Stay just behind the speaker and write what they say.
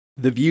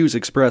The views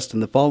expressed in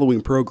the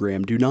following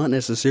program do not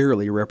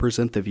necessarily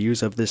represent the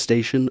views of this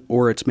station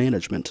or its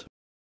management.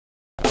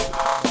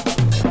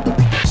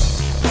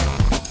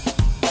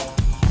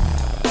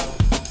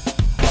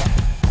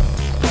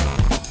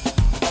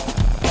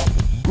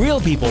 Real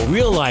People,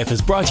 Real Life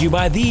is brought to you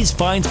by these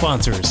fine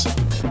sponsors.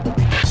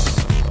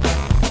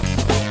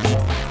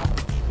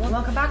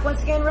 Welcome back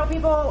once again, Real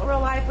People,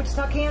 Real Life,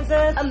 Wichita,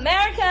 Kansas.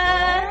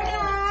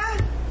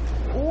 America!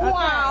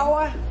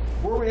 Wow. Okay.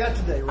 Where are we at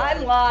today, right?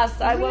 I'm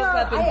lost. I woke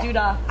up in Doo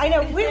Dah. I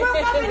know. We woke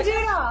up in Doo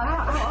Dah.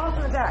 How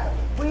awesome is that?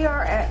 We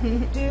are at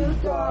Doo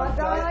Dah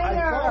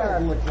Diner. I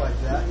thought it looked like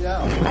that,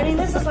 yeah. I mean,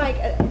 this is like,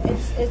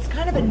 it's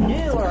kind of a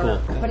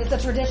newer, but it's a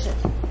tradition.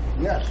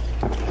 Yes.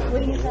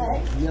 What do you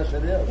say? Yes,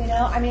 it is. You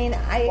know, I mean,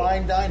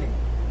 Fine dining.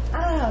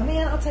 I don't know,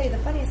 man, I'll tell you the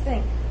funniest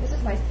thing. This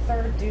is my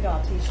third Doo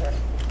Dah t-shirt.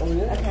 Oh,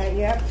 yeah? Okay,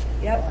 yep.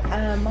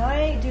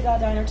 My Doo Dah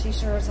Diner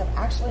t-shirts have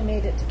actually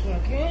made it to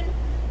Cancun.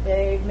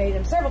 They've made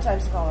them several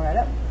times to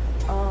Colorado.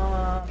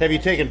 Have you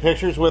taken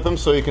pictures with them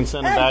so you can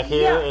send them back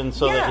here and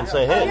so they can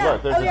say, hey,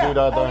 look, there's a Doo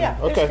Dah Diner.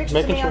 There's Okay, pictures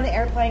making of me sure. on the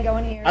airplane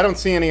going here. I don't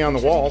see any on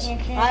the walls. I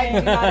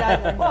do not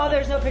either. Well,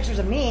 there's no pictures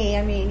of me.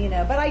 I mean, you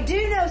know, but I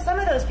do know some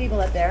of those people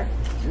up there.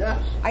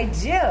 Yes. I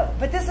do.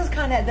 But this is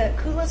kind of the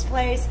coolest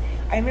place.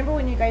 I remember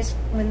when you guys,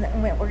 when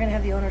we're going to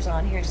have the owners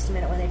on here in just a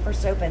minute, when they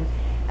first opened,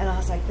 and I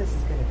was like, this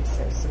is going to be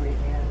so sweet,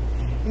 man.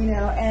 You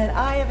know, and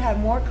I have had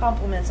more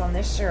compliments on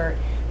this shirt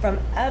from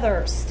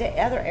other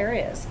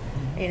areas.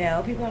 You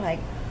know, people are like,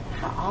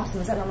 how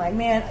awesome is that? And I'm like,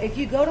 man, if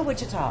you go to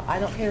Wichita, I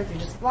don't care if you're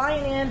just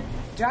flying in,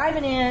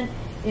 driving in,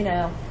 you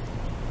know,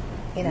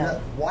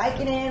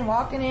 biking in,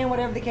 walking in,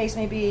 whatever the case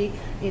may be,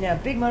 you know,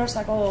 big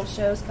motorcycle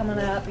shows coming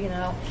up, you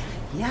know,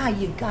 yeah,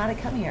 you got to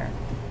come here.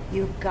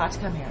 You've got to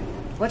come here.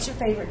 What's your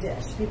favorite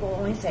dish? People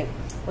always say,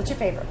 what's your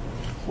favorite?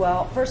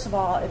 Well, first of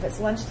all, if it's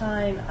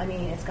lunchtime, I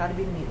mean, it's got to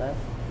be the meatloaf.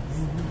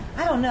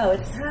 I don't know.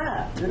 It's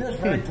tough. It is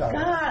very tough.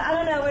 God, I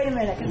don't know. Wait a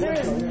minute, because there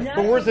is nothing.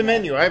 But where's the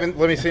menu? I haven't.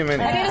 Let me see the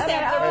menu. I need a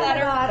sample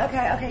platter.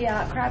 God. Okay,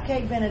 yeah. Crab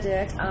cake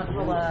Benedict.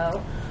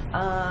 Hello.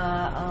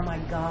 Oh my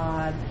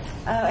God.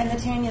 And the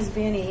Tanya's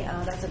Benny.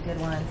 Oh, that's a good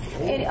one.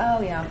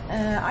 Oh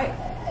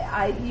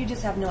yeah. You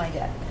just have no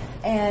idea.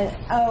 And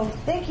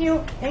thank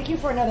you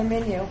for another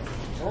menu.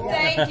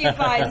 Thank you,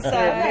 fine sir.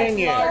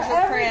 Menu.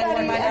 Larger print.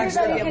 When my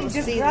Everybody be able can to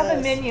just see grab a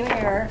this. menu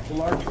here. It's a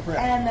large print.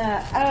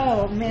 And,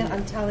 oh man,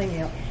 I'm telling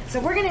you. So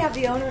we're going to have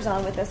the owners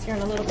on with us here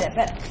in a little bit,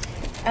 but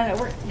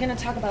we're going to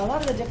talk about a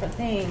lot of the different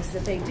things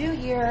that they do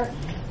here.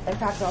 In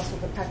fact, also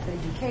the fact that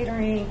they do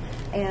catering,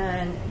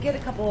 and get a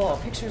couple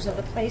of pictures of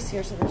the place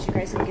here so that you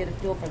guys can get a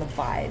feel for the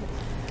vibe.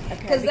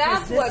 Because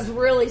that's what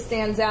really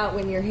stands out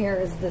when you're here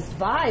is this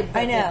vibe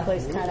that I know. this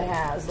place kind of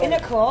has. Isn't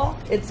it cool?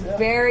 It's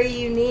very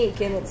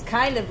unique, and it's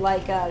kind of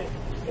like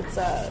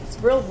it's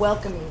real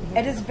welcoming.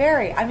 It is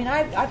very. I mean,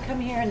 I've come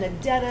here in the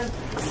dead of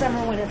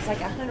summer when it's like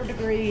 100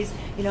 degrees.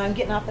 You know, I'm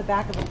getting off the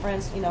back of a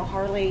friend's, you know,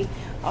 Harley.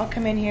 I'll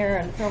come in here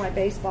and throw my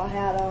baseball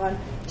hat on.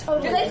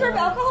 Totally. Do they serve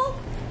alcohol?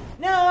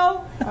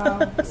 No.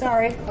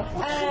 Sorry.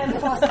 Dang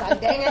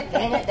it.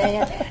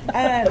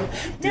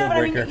 No, but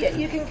I mean,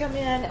 you can come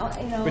in,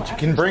 you know. But you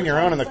can bring your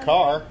own in the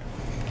car.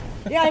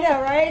 Yeah, I know,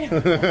 right?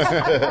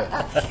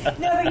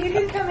 No, but you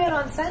can come in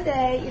on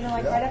Sunday, you know,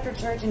 like right after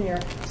church in your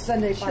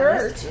Sunday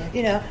church.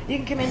 You know, you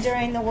can come in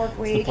during the work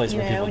week, you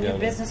know, when your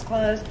business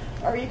closed,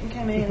 or you can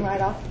come in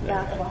right off the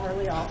back of a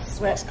Harley off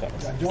sweating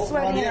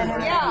in a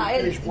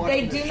hat. Yeah,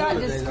 they do not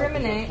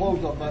discriminate.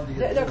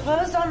 They're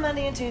closed on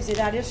Monday and Tuesday.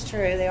 That is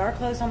true. They are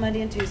closed on Monday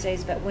and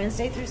Tuesdays, but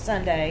Wednesday through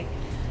Sunday,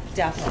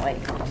 definitely.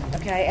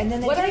 Okay, and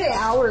then What are the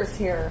hours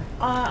here?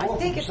 I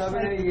think it's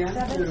 7 a.m.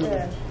 7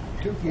 to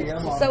 2 p.m.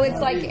 So it's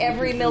like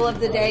every meal of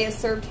the day is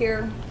served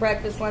here,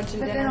 breakfast, lunch, and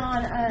But then dinner.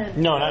 on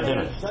No, not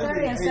dinner.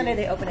 Saturday and Sunday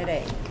they open at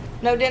 8.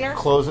 No dinner.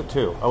 Close at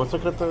 2. I was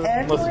looking at the.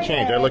 Must have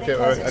changed. I looked at.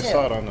 I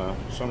saw it on the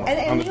somewhere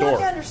on the you have to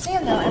door.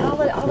 understand though,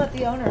 and I'll let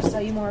the owners tell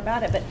you more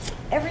about it. But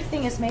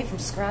everything is made from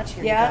scratch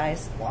here, Yeah. you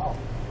guys. Wow.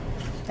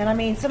 And I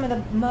mean, some of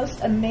the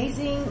most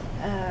amazing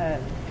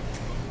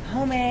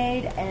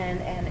homemade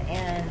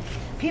and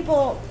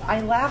people.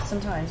 I laugh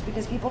sometimes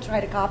because people try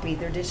to copy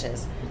their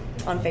dishes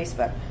on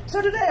Facebook. So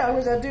today I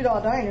was at Doo Dah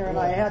Diner and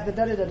I had the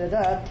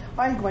da-da-da-da-da.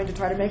 I'm going to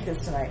try to make this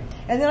tonight.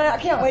 And then I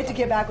can't wait to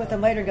get back with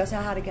them later and go, so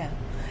how'd it go?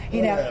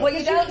 You know, Well,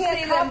 you don't can't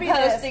see them copy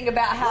this. posting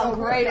about how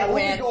great it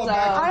went. So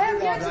I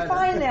have yet to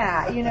find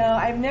that. You know,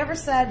 I've never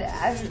said,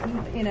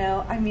 you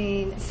know, I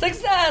mean.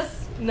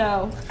 success.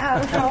 No.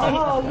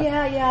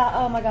 Yeah.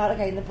 Oh my God.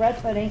 Okay, and the bread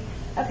pudding.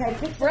 Okay,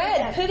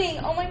 Bread pudding.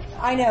 Oh my God.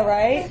 I know,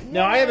 right?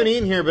 No, I haven't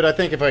eaten here, but I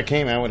think if I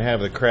came, I would have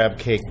the crab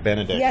cake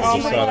Benedict. Yes, I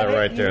you just would saw love that it.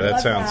 right You there. would That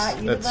love sounds that.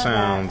 You would love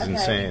sounds that. Okay.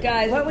 insane.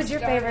 Guys, What would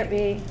your favorite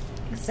be?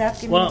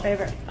 Seth, give me your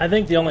favorite. I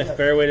think the only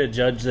fair way to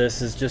judge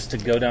this is just to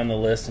go down the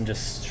list and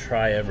just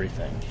try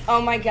everything.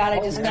 Oh my God, I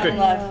just fell good. in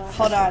love.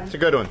 Hold on. It's a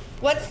good one.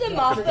 What's the For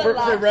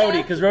muffalata?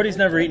 Rhodey, because Rhodey's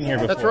never eaten here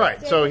before. That's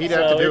right. So he'd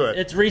have So to do it.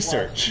 It's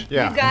research.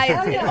 Yeah. You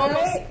guys, it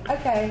almost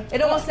Okay.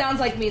 sounds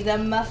like me. The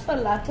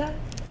muffalata.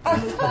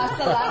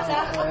 Mufasa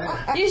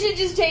Latte. You should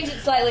just change it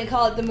slightly and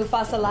call it the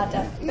Mufasa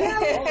Latte.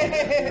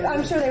 Yeah,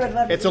 I'm sure they would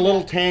love it. It's a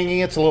little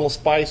tangy. It's a little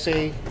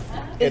spicy.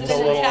 Is It's it a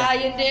an little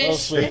Italian Little dish?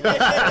 sweet.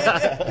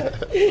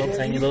 Little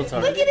tangy, little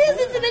tart. Look, it is.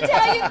 It's an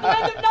Italian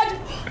blend of nuts.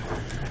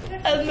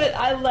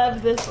 I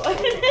love this one.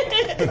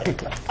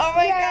 Oh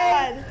my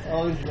god.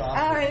 Oh, it's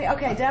awesome.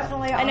 Okay,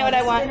 definitely. I know what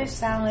I want. Spinach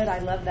salad, I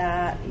love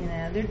that. You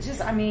know, they're just.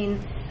 I mean,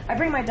 I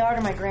bring my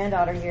daughter, my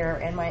granddaughter here,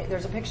 and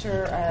there's a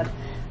picture of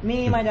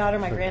me, my daughter,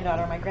 my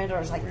granddaughter. My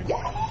granddaughter's like,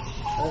 yeah.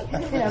 You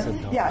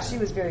know, yeah, she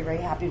was very, very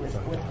happy with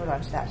her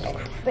lunch that day.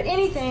 But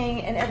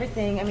anything and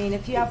everything. I mean,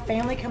 if you have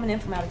family coming in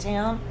from out of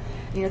town,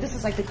 you know, this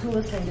is like the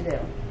coolest thing to do.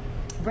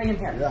 Bring them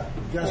here. Yeah,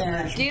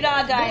 destination. Doo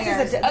Dah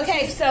Diner. This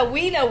Okay, so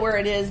we know where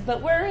it is,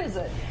 but where is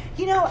it?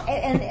 You know,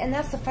 and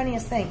that's the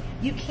funniest thing.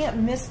 You can't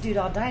miss Doo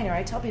Dah Diner.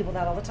 I tell people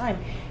that all the time.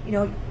 You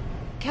know,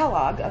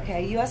 Kellogg,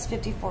 okay, US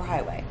 54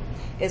 Highway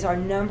is our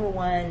number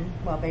one,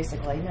 well,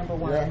 basically number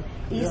one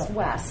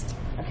east-west,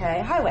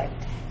 okay, highway.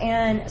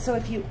 And so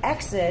if you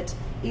exit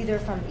either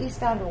from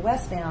eastbound or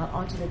westbound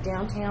onto the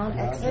downtown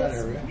exits, that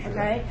area, sure.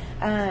 okay,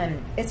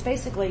 it's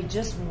basically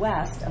just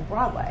west of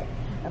Broadway.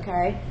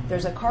 Okay,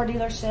 there's a car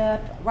dealership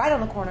right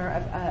on the corner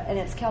of, and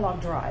it's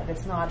Kellogg Drive.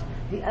 It's not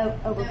the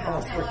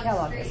overpass where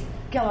Kellogg is.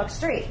 Kellogg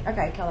Street.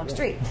 Okay, Kellogg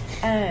Street.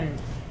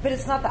 But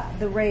it's not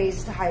the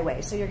raised highway,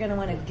 so you're going to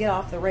want to get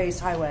off the raised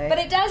highway. But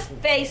it does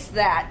face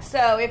that,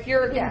 so if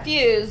you're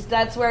confused,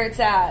 that's where it's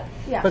at.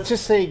 Yeah. Let's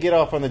just say you get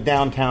off on the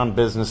downtown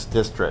business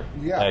district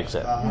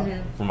exit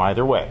from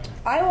either way.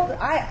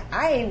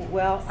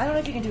 Well, I don't know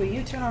if you can do a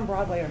U-turn on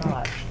Broadway or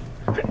not.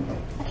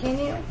 Can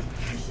you?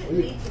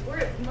 We're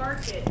at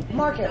Market.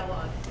 Market.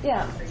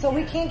 Yeah. So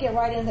we can't get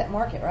right into that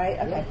Market, right?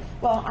 Okay. Yeah.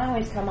 Well, I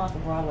always come off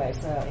of Broadway,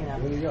 so you know.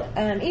 There you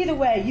go. Either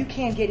way, you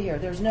can't get here.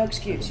 There's no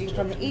excuse. You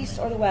from the east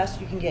or the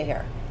west, you can get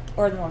here,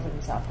 or the north or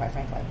the south, quite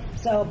frankly.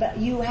 So, but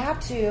you have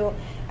to.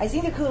 I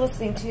think the coolest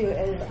thing too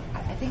is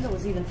I think it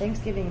was even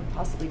Thanksgiving,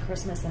 possibly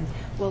Christmas, and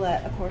we'll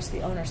let, of course,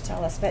 the owners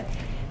tell us, but.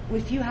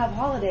 If you have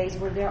holidays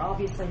where they're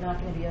obviously not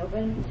going to be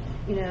open,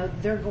 you know,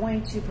 they're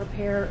going to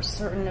prepare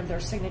certain of their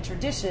signature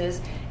dishes,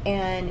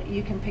 and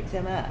you can pick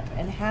them up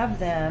and have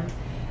them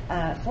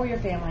for your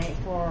family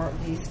for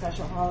these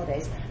special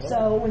holidays.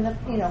 So when that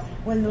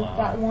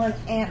one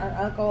aunt or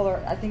uncle,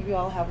 or I think we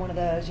all have one of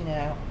those, you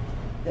know,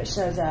 that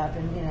shows up,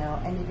 and you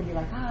know, and you can be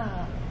like,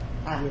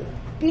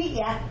 beat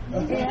ya, you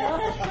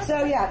know?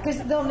 So yeah,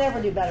 because they'll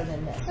never do better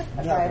than this.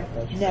 Okay,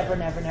 never.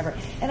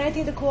 And I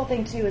think the cool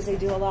thing too is they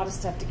do a lot of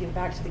stuff to give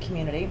back to the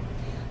community,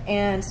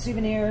 and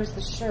souvenirs,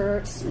 the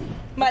shirts,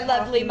 My the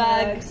lovely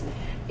coffee mug. mugs,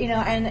 you know,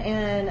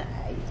 and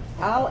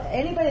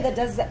anybody that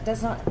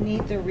does not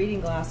need their reading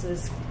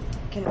glasses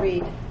can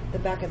read the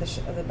back of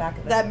the back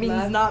of the That means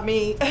mug, not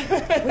me.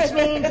 which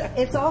means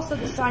it's also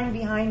the sign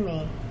behind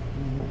me,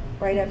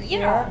 right up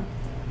here.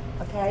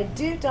 Okay,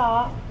 Doo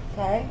Dah.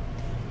 Okay.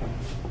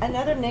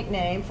 Another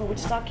nickname for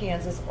Wichita,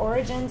 Kansas,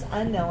 origins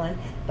unknown,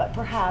 but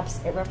perhaps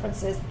it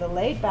references the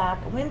laid-back,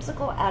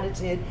 whimsical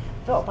attitude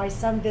felt by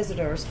some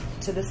visitors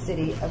to the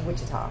city of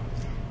Wichita.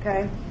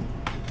 Okay?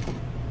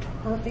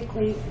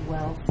 Perfectly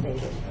well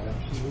stated.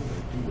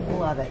 Absolutely.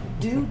 Love it.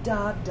 Doo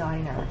Dah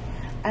Diner.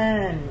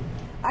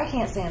 I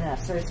can't say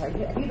enough, seriously.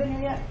 Have you been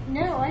here yet?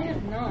 No, I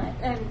have not.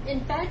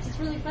 In fact, it's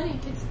really funny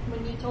because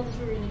when you told us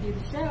we were going to do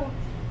the show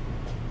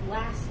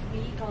last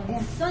week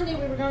on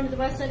Sunday, we were going to the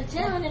west side of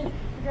town, and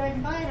we're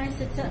driving by, and I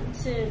said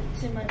something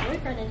to my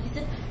boyfriend, and he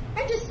said,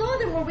 I just saw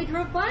them when we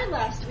drove by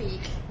last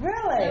week.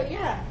 Really? So,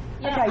 yeah.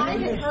 Okay, I you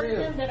had can heard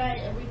of them,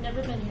 but we've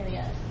never been here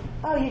yet.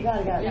 Oh, you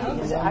gotta go.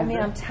 Yeah. I mean,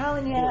 I'm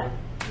telling you.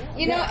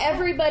 You know,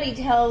 everybody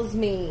tells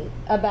me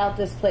about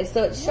this place,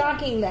 so it's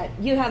shocking that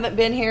you haven't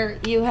been here.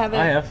 You haven't.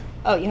 I have.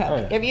 Oh, you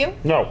haven't. Oh, yeah. Have you?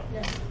 No.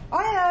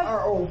 I have.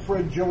 Our old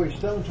friend Joey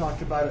Stone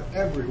talked about it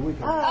every week.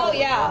 Oh,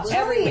 yeah.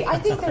 Joey, I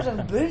think there's a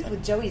booth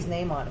with Joey's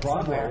name on it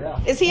Broadway, somewhere.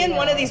 yeah. Is he in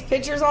one of these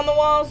pictures on the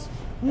walls?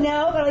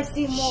 No, but I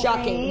see Maureen.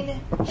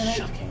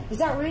 Shocking. Is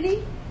that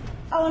Rudy?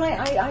 Oh, and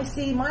I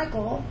see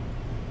Michael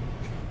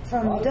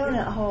from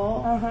Donut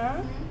Hole.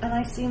 And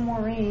I see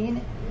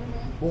Maureen.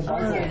 Well,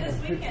 Michael,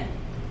 This weekend.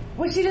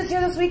 Was she just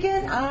here this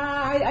weekend?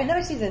 I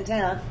know she's in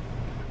town.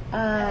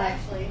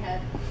 Actually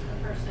had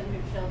the person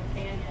who killed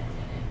Tanya in it.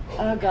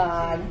 Oh,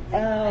 God.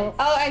 Oh.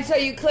 Oh, and so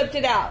you clipped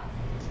it out.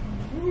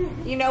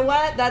 You know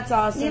what? That's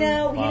awesome. You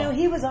know,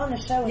 he was on the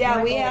show with yeah,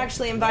 Michael. we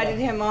actually invited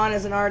him on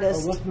as an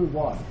artist. let's move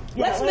on.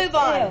 Yeah, let's move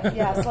on. do.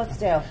 Yes, let's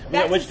do.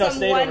 Back to Wichita some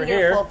State over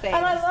here. wonderful things.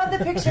 And I love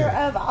the picture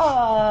of,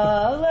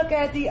 look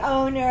at the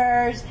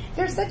owners.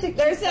 They're such a cute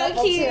They're so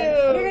couple, cute. too.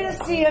 You're going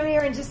to see them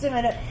here in just a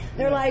minute.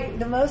 They're like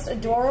the most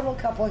adorable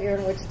couple here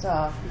in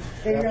Wichita.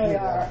 They really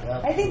are.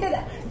 I think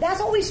that's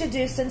what we should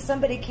do since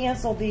somebody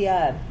canceled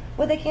the,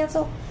 what'd they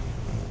cancel?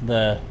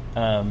 The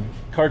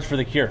Cards for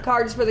the Cure.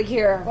 Cards for the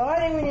Cure. Well, I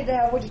think we need to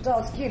have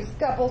Wichita's cutest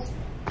couples.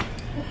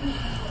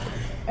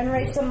 and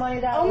raise some money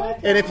that way.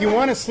 And if you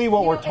want to see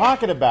what we're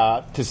talking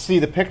about, to see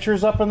the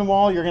pictures up on the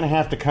wall, you're going to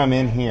have to come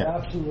in here.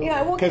 Absolutely.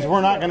 Yeah, Because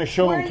we're not going to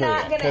show them to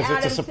you, because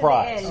it's a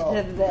surprise.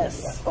 Of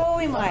this. Oh,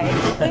 we might.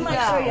 We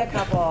might show you a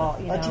couple,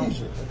 you A know.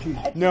 teaser. A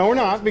teaser. No, we're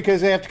not,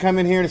 because they have to come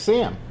in here to see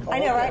them. I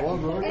know, right? Well,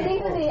 very And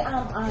even good.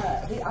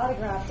 the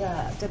autographed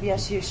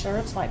WSU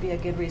shirts might be a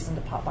good reason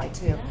to pop by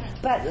too.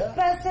 But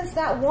since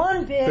that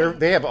one big,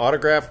 They have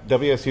autographed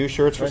WSU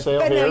shirts for sale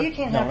but here. no, you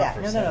can't have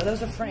that. No,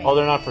 those are framed. Oh,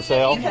 they're not for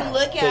sale? You can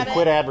look They at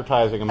quit it.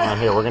 advertising them on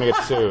here. We're going to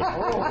get sued.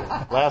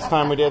 Last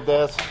time we did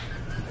this,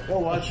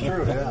 Oh, that's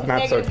true. Yeah.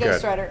 not so Negative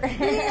good. ghostwriter.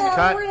 Yeah,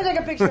 Cut. we're gonna take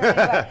a picture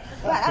anyway.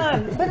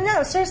 But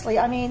no, seriously,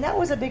 I mean that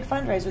was a big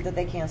fundraiser that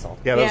they canceled.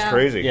 Yeah, that was Yeah.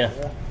 crazy. Yeah.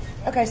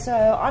 Okay, so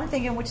I'm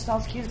thinking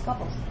Wichita's cutest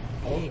couples.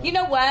 You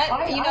know what?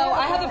 I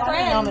have a I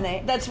friend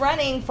nominate. that's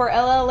running for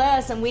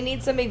LLS, and we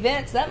need some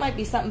events. That might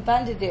be something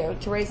fun to do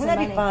to raise some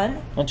Wouldn't that money. be fun?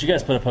 Why don't you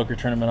guys put a poker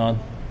tournament on?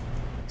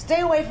 Stay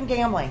away from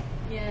gambling.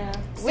 Yeah.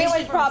 We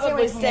should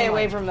probably stay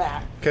away gambling. from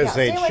that. Because Yeah,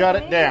 they'd stay away shut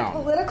from it anything down.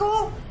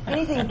 Political,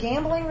 anything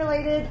gambling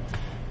related,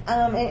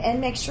 and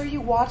make sure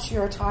you watch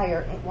your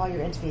attire while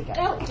you're in Topeka.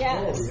 Oh,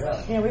 yes. Oh,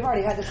 yeah. You know, we've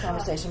already had this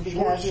conversation Short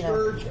because you know.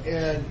 skirts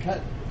and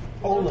cut.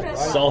 Only, right?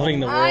 Solving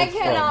the I world's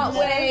cannot problems.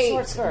 wait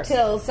Short skirts.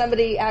 till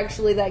somebody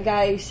actually, that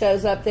guy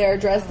shows up there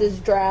dressed as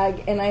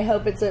drag, and I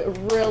hope it's a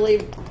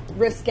really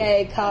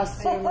risque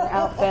costume or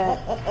outfit.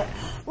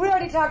 We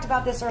already talked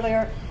about this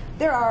earlier.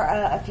 There are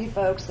a few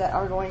folks that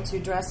are going to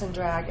dress in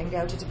drag and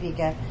go to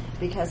Topeka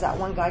because that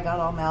one guy got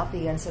all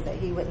mouthy and said that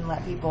he wouldn't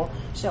let people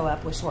show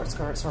up with short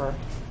skirts or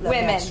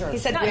Women. shirts. He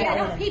said Not, women.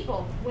 not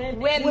people. Women.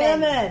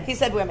 Women. He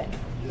said women.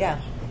 Yeah,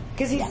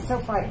 because he's so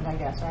frightened, I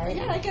guess, right?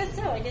 Yeah, I guess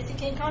so. I guess you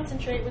can't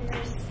concentrate when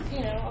there's, all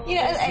You know, of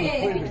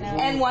this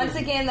and once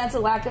again, that's a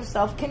lack of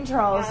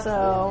self-control.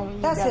 So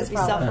you That's gotta his be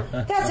problem.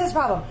 self- That's his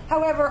problem.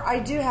 However, I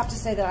do have to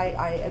say that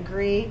I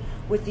agree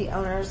with the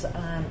owner's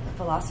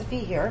philosophy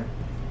here.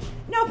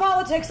 No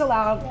politics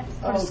allowed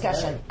for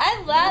discussion. I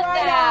love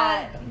Right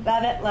that. on.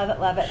 Love it, love it,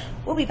 love it.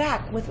 We'll be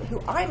back with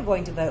who I'm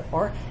going to vote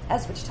for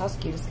as Wichita's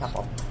cutest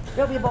couple.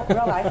 Real people,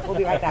 real life. We'll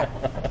be right back.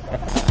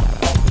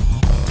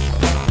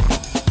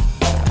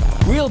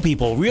 Real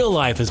People, Real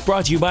Life is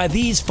brought to you by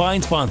these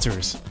fine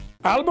sponsors.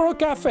 Albero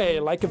Cafe,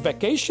 like a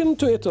vacation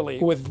to Italy,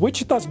 with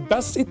Wichita's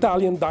best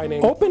Italian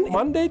dining. Open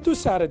Monday to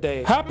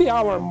Saturday. Happy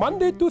hour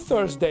Monday to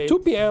Thursday, 2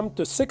 p.m.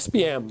 to 6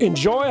 p.m.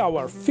 Enjoy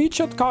our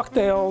featured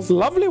cocktails,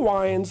 lovely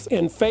wines,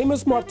 and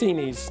famous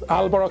martinis.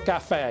 Albero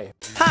Cafe.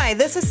 Hi,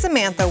 this is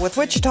Samantha with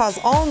Wichita's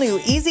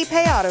all-new Easy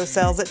Pay Auto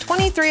Sales at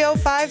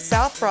 2305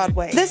 South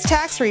Broadway. This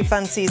tax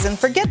refund season,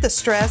 forget the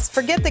stress,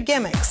 forget the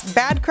gimmicks.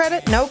 Bad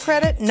credit,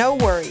 no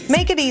worries.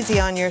 Make it easy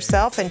on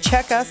yourself and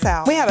check us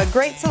out. We have a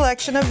great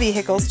selection of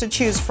vehicles to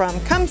choose from.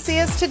 Come see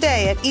us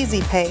today at Easy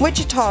Pay,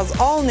 Wichita's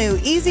all-new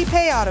Easy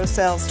Pay Auto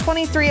Sales,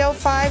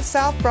 2305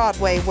 South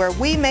Broadway, where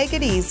we make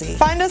it easy.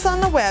 Find us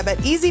on the web at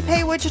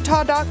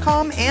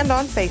easypaywichita.com and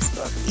on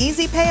Facebook.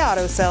 Easy Pay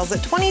Auto Sales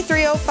at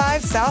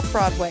 2305 South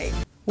Broadway.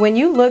 When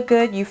you look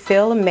good, you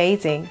feel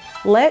amazing.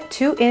 Let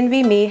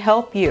 2NV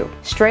help you.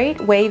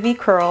 Straight, wavy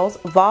curls,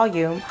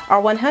 volume,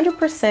 our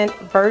 100%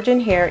 virgin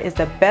hair is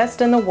the best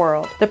in the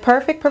world. The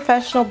perfect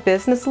professional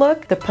business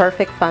look, the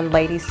perfect fun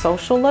lady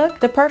social look,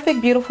 the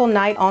perfect beautiful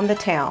night on the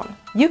town.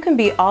 You can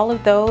be all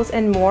of those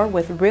and more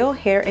with real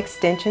hair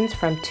extensions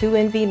from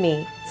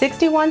 2NV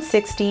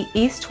 6160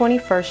 East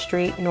 21st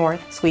Street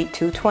North, Suite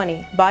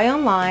 220. Buy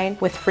online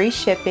with free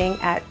shipping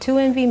at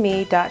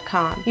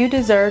 2NVme.com. You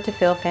deserve to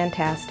feel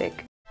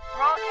fantastic.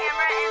 Roll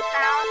camera and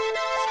sound.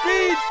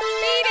 Speed!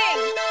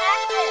 Speeding!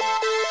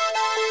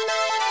 Action!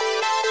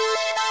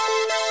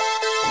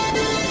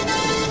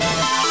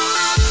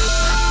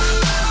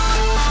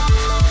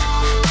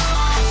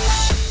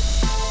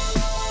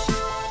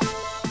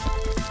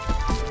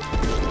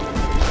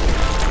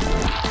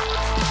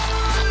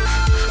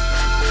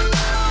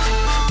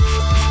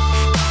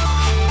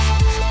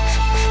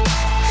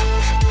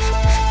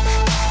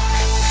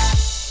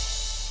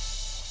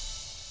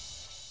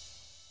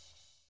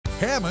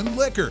 Hammond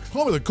Liquor,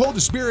 home of the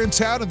coldest beer in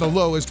town and the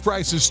lowest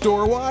prices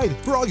store-wide.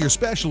 For all your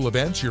special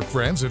events, your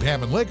friends at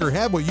Hammond Liquor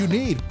have what you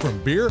need,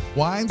 from beer,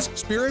 wines,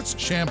 spirits,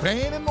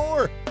 champagne, and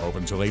more.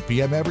 Open till 8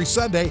 p.m. every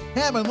Sunday.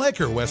 Hammond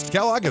Liquor, West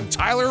Kellogg and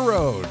Tyler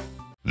Road.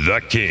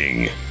 The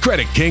King.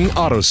 Credit King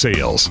Auto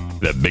Sales.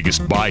 The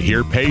biggest buy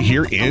here, pay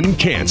here in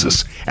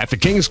Kansas. At the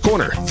King's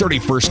Corner,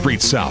 31st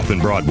Street South and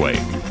Broadway.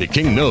 The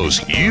King knows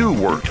you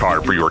worked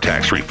hard for your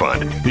tax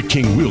refund. The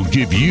King will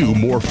give you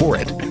more for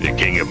it. The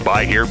King of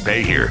buy here,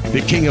 pay here. The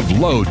King of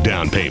low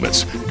down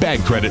payments. Bad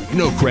credit,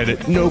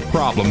 no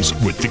problems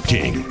with the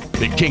King.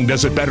 The King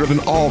does it better than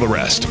all the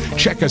rest.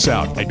 Check us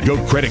out at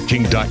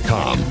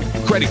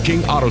GoCreditKing.com. Credit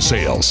King Auto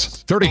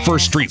Sales,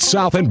 31st Street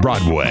South and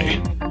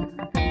Broadway.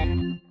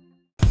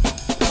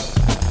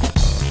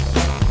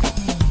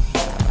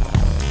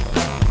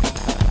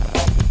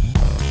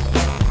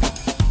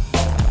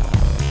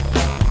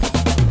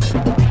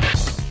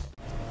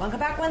 Welcome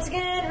back once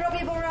again, Real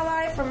People, Real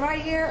Life, from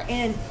right here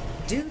in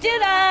Doo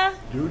Dah.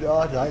 Doo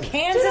Dah Diner.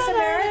 Kansas,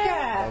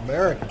 America.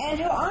 America. And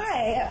who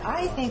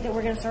I think that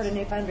we're going to start a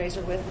new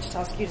fundraiser with,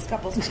 Wichita's cutest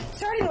couples,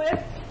 starting with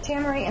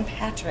Tamara and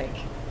Patrick.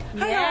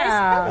 Hi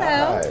Yeah.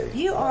 guys. Hello. Hi.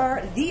 You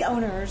are the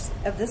owners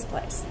of this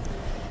place.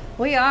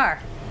 We are.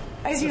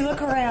 As you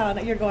look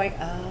around, you're going, oh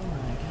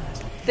my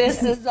gosh.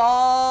 This is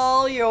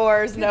all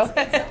yours. No.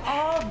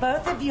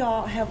 Both of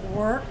y'all have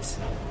worked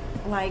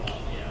like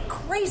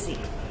crazy.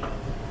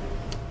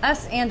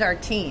 Us and our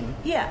team.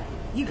 Yeah,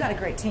 you got a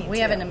great team. We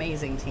too. have an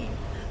amazing team.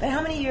 But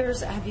how many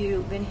years have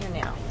you been here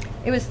now?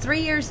 It was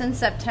 3 years in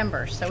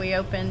September, so we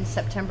opened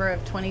September of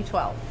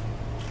 2012.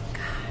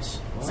 Gosh,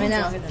 I know.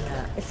 longer than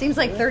that. It seems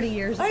like 30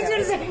 years ago. I was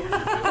going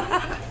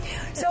to say.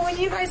 So when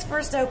you guys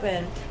first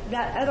opened,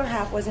 that other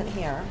half wasn't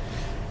here.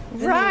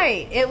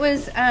 Right. It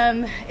was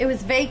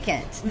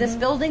vacant. This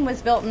building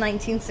was built in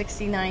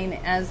 1969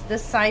 as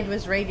this side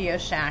was Radio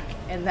Shack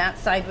and that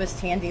side was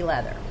Tandy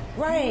Leather.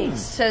 Right.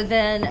 So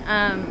then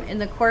in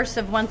the course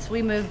of once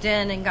we moved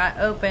in and got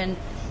open,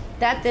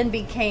 that then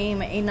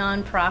became a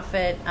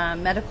nonprofit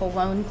medical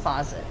loan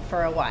closet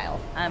for a while.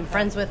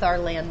 Friends with our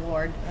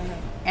landlord.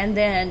 And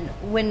then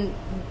when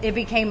it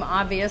became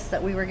obvious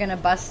that we were going to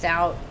bust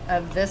out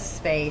of this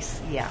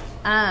space,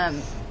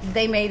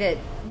 they made it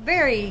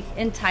very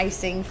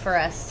enticing for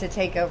us to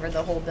take over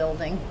the whole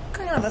building.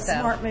 Kind of a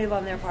smart move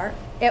on their part.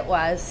 It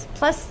was.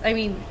 Plus, I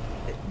mean,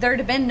 there'd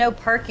have been no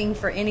parking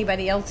for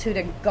anybody else who'd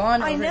have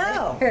gone over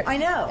there. I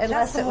know. Unless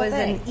That's the it whole was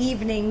thing. an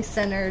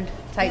evening-centered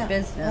type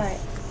business. Right.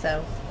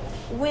 So,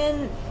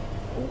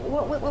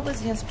 what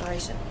was the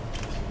inspiration?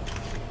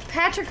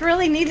 Patrick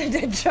really needed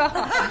a job.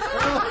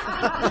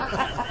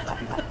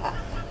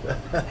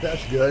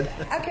 That's good.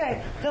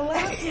 Okay, the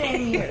last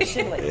name here,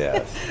 Shibley.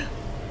 Yes.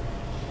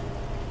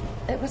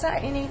 Was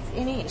that any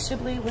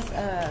Shibley with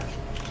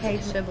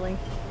Paige Shibley?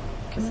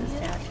 This is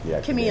Dad.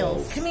 Yeah,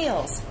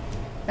 Camille's.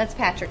 That's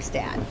Patrick's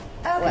dad.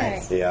 Okay.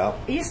 Was. Yeah.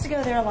 I used to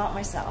go there a lot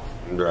myself.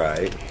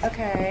 Right.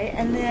 Okay,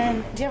 and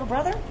then do you have a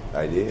brother?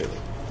 I do.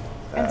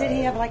 And did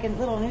he have like a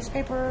little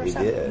newspaper or He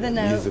something? did. The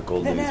Note.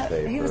 Musical The Note.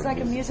 newspaper. He was like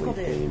a musical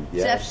dude. themed.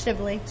 Yeah. Jeff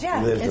Shibley. Yeah.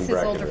 He lives It's in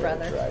his older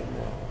Breckenridge brother. right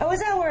now. Oh, is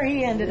that where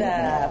he ended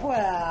up?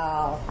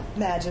 Well,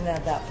 imagine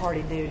that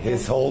party dude.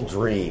 His whole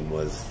dream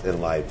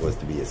in life was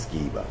to be a ski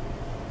bum.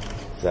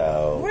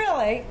 So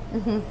Really?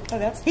 Mm-hmm. Oh,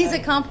 that's He's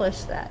funny.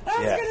 accomplished that. I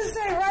was Yeah. going to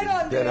say, right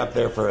on, been dude. up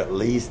there for at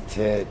least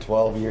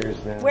 12 years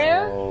now.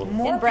 Where?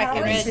 More In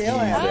Breckenridge. power to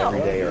him. Skis every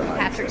day or hikes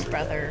Patrick's every day.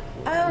 brother.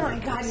 Oh my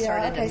God! Yeah.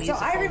 Started a Okay, so I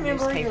musical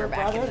remember newspaper your back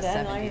in brother the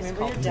then. I 70s remember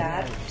called your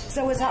dad. The Note.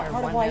 So was that Or part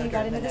of One why you Note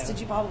got or into The this? Note.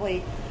 Did you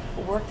probably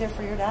work there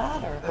for your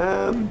dad,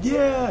 or?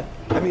 Yeah.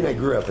 I mean, I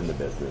grew up in the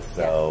business,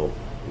 so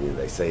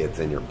they say it's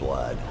in your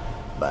blood,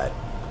 but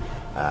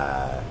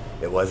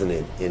it wasn't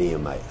in any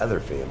of my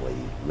other family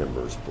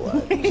members'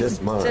 blood,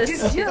 just mine.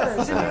 Just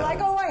yours, and you're like,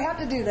 oh, I have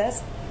to do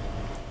this.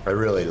 I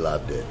really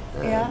loved it.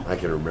 Yeah? I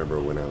can remember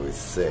when I was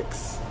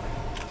 6,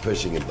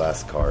 pushing a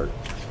bus cart,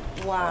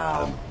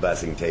 Wow.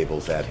 bussing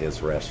tables at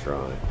his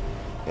restaurant.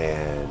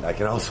 And I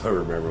can also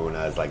remember when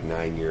I was like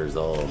 9 years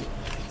old,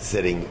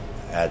 sitting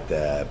at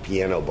the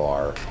piano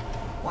bar.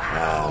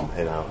 Wow.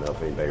 And I don't know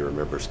if anybody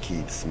remembers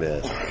Keith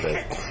Smith,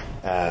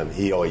 but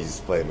he always used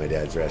to play at my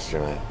dad's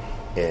restaurant.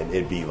 And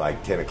it'd be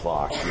like 10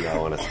 o'clock,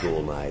 on a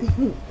school night.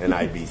 And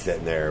I'd be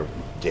sitting there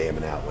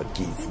jamming out with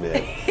Keith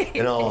Smith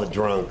and all the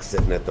drunks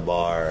sitting at the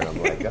bar. And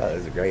I'm like, oh,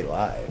 this is a great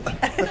life.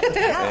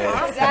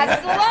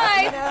 That's the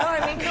life.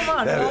 I mean, come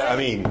on. I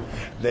mean,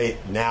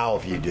 now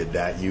if you did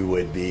that, you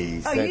would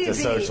be sent to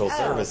social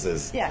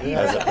services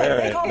as a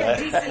parent. They call it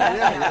DC.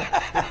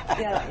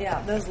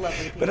 Yeah, those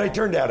lovely people. But I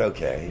turned out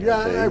okay.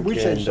 Yeah, we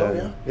would say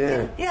so,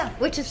 Yeah.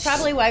 Which is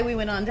probably why we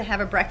went on to have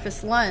a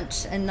breakfast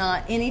lunch and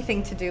not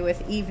anything to do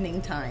with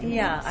evening time.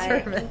 Yeah, I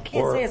service.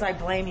 can't say as I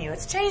blame you.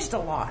 It's changed a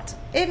lot.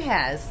 It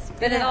has.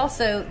 But it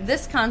also,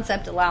 this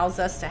concept allows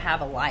us to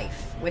have a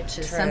life, which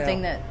is True.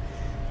 something that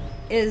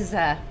is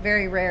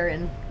very rare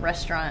in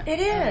restaurant It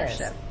is.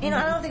 ownership. I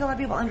don't think a lot of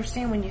people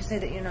understand when you say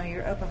that,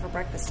 you're open for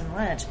breakfast and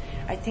lunch.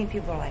 I think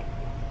people are like,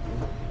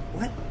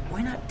 what?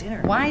 Why not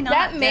dinner? Why not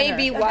That may dinner?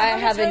 be why I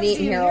haven't times do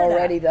eaten you here hear that?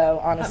 already, though,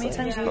 How honestly. many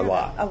times do you A hear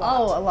lot. that?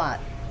 Oh, a lot.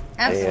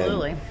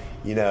 Absolutely.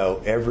 And,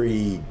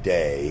 every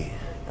day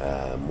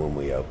when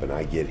we open,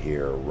 I get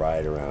here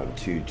right around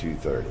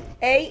 2:30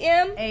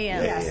 A.M.?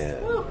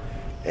 a.m.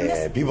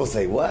 And people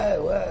say,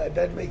 what?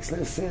 That makes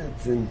no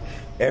sense. And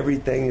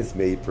everything is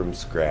made from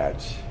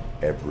scratch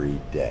every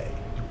day.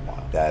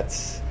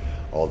 That's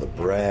all the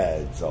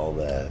breads, all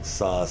the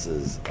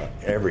sauces,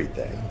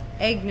 everything.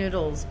 Egg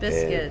noodles,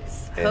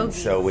 biscuits, And hoagies.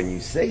 so when you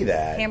say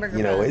that,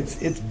 Hamburger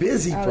buns. it's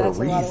busy Oh, for a that's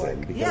a lot of reason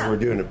work. because Yeah. we're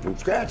doing it from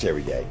scratch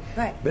every day.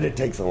 Right. But it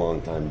takes a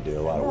long time to do.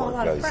 A lot of Well, a work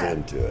lot of goes prep.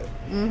 into it.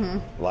 Mm-hmm.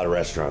 A lot of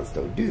restaurants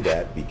don't do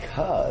that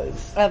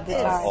because Of the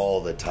time.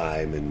 all the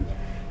time and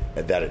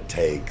that it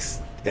takes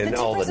and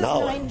all the difference is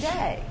knowledge. night and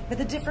day. But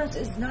the difference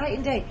is night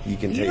and day. You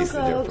can you taste the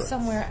go difference.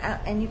 somewhere out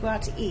and you go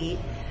out to eat,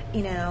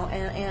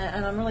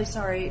 and I'm really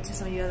sorry to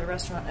some of you other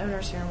restaurant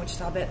owners here in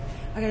Wichita, but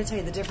I got to tell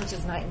you, the difference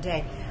is night and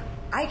day.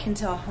 I can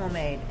tell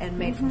homemade and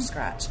made from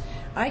scratch.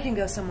 I can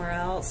go somewhere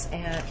else,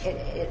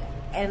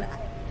 and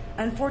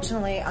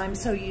unfortunately, I'm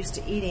so used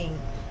to eating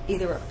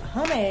either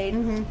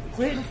homemade,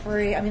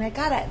 gluten-free. I mean,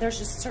 there's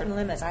just certain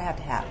limits I have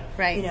to have.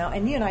 Right. You know,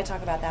 and you and I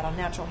talk about that on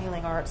natural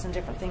healing arts and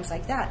different things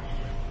like that.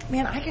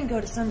 Man, I can go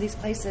to some of these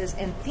places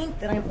and think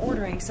that I'm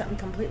ordering something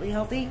completely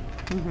healthy,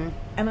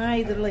 and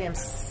I literally am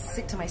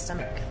sick to my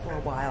stomach for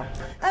a while.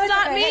 Oh,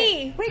 Not me.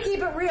 Hey, we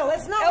keep it real.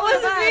 It's not It one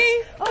of wasn't us.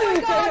 me. Oh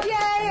my God,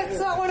 yay! It's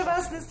not one of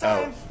us this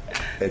time.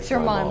 It's your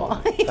my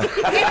mom.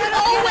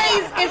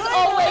 It's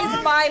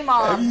always my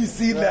mom. Have you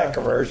seen that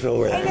commercial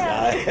where the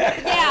guy?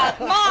 Yeah,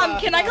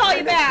 Mom, can I call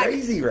you back?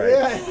 Crazy,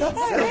 right?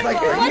 Sounds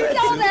like, are you What's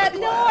all that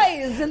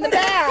noise in the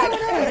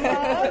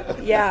back?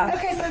 Yeah.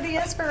 Okay, so the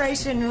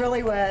inspiration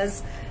really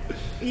was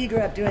you grew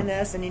up doing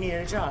this and you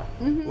needed a job.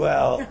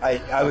 Well,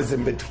 I was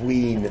in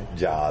between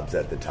jobs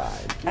at the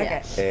time.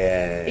 Okay.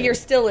 And You're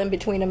still in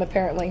between them,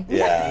 apparently.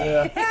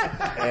 yeah.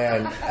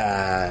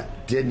 And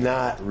did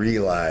not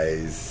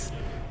realize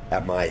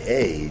at my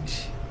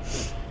age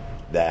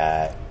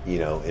that, you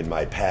know, in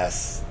my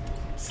past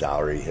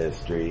salary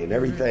history and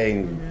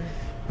everything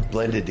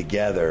blended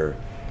together,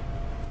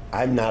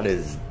 I'm not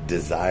as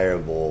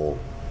desirable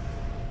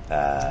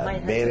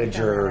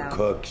manager,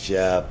 cook,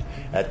 chef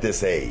at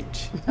this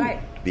age. Right.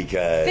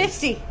 Because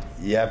 50.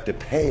 you have to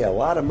pay a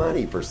lot of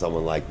money for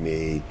someone like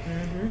me,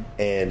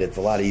 and it's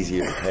a lot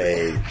easier to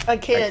pay A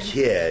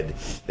kid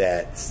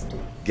that's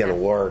going to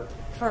work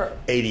For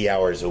 80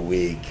 hours a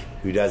week,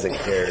 who doesn't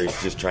care,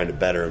 he's just trying to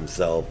better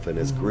himself in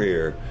his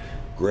career.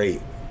 Great,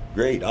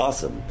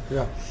 awesome.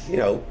 Yeah. You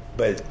know,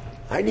 but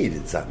I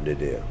needed something to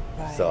do.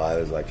 Right. So I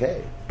was like,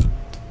 hey,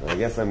 I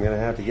guess I'm going to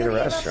have to get a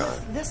restaurant.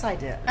 This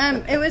idea.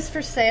 It was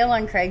for sale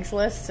on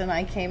Craigslist, and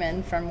I came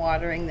in from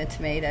watering the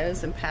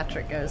tomatoes, and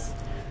Patrick goes,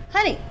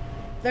 "Honey,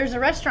 there's a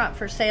restaurant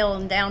for sale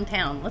in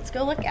downtown. Let's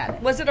go look at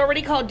it." Was it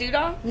already called Doo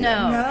Dah?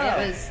 No,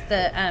 it was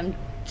the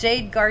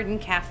Jade Garden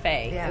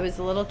Cafe. Yeah. It was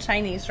a little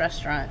Chinese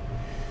restaurant.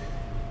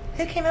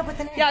 Who came up with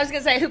the name? Yeah, I was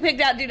going to say, who picked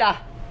out Doo Dah?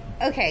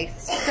 Okay,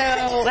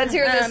 so Let's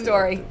hear this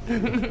story.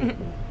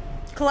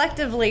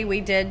 Collectively, we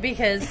did,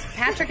 because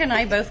Patrick and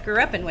I both grew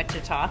up in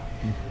Wichita.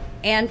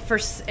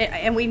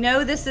 And we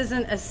know this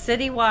isn't a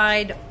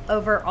citywide,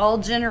 over all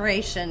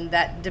generation.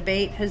 That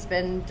debate has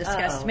been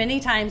discussed many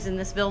times in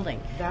this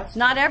building.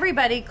 Not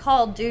everybody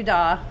called Doo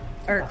Dah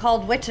or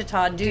called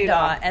Wichita Doo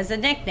Dah as a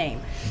nickname.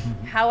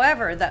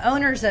 However, the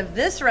owners of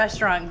this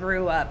restaurant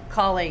grew up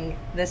calling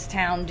this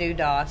town Doo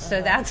Dah,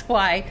 so that's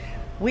why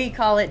we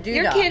call it Doo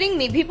Dah. You're kidding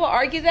me. People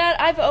argue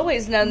that? I've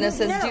always known this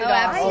as Doo Dah.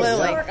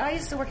 Absolutely. I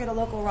used to work at a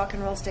local rock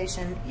and roll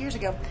station years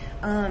ago.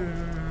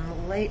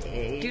 Late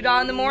 80s. Doo Dah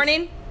in the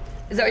morning?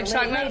 Is that what you're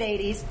talking about? Late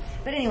 80s.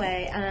 But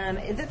anyway,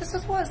 this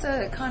was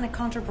a kind of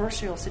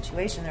controversial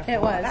situation there for a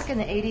while. Back in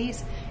the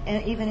 80s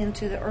and even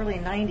into the early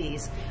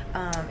 90s,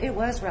 it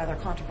was rather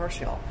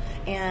controversial.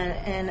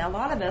 And a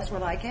lot of us were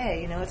like,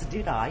 hey, you know, it's a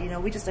Doo Dah. You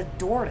know, we just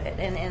adored it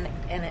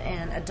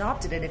and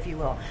adopted it, if you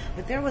will.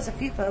 But there was a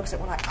few folks that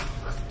were like,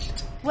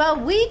 well,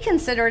 we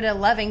consider it a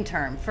loving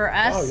term for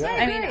us. Oh,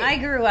 yeah. I mean, I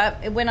grew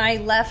up, when I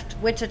left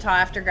Wichita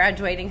after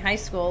graduating high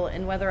school,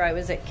 and whether I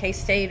was at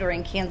K-State or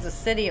in Kansas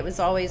City, it was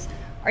always,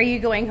 are you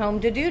going home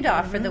to Doo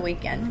Dah for the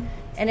weekend?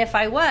 And if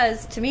I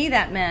was, to me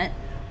that meant,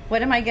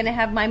 what am I going to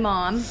have my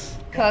mom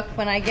cook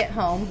when I get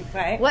home?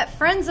 Right. What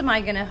friends am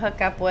I going to hook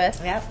up with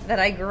that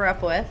I grew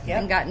up with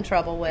and got in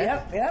trouble with?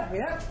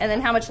 Yep. And then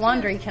how much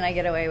laundry can I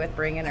get away with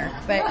bringing her?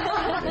 But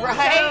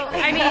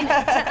I mean,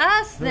 to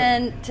us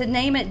then, to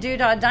name it Doo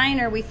Dah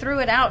Diner, we threw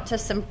it out to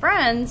some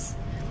friends.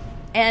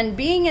 And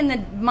being in the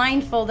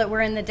mindful that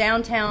we're in the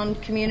downtown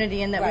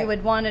community and that we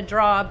would want to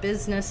draw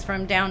business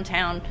from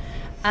downtown,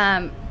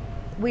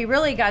 we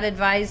really got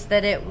advised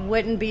that it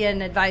wouldn't be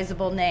an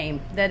advisable name,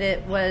 that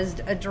it was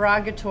a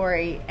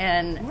derogatory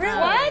and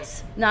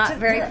not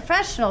very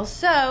professional.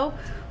 So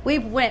we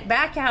went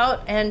back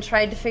out and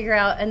tried to figure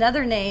out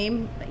another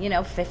name,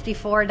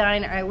 54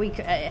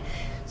 Diner.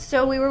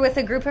 So we were with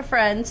a group of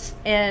friends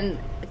and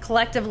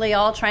collectively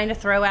all trying to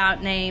throw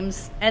out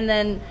names. And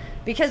then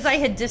because I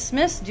had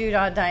dismissed Doo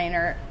Dah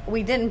Diner,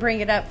 we didn't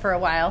bring it up for a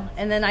while.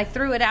 And then I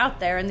threw it out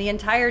there, and the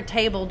entire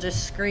table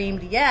just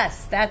screamed,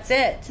 yes, that's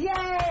it. Yay,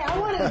 I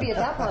wanted to be at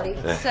that party.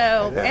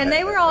 So, and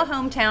they were all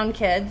hometown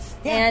kids.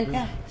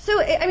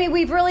 So, I mean,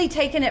 we've really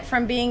taken it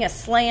from being a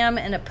slam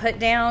and a put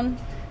down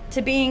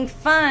to being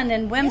fun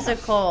and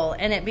whimsical,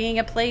 and it being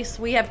a place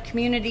we have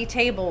community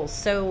tables.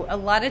 So a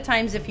lot of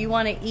times if you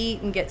want to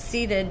eat and get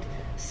seated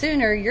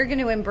sooner, you're going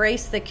to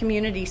embrace the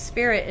community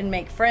spirit and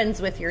make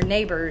friends with your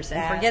neighbors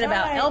and forget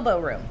about elbow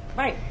room.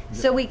 Right.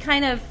 So we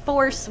kind of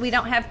we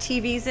don't have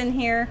TVs in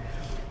here.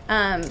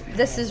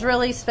 This is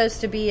really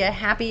supposed to be a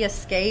happy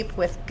escape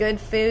with good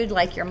food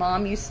like your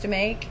mom used to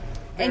make.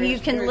 And you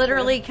can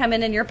literally come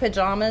in your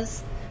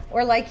pajamas.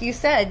 Or like you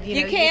said,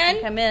 you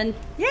can come in.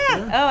 Yeah.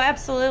 Oh,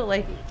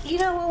 absolutely. You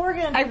know what we're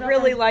going to do? I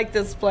really like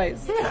this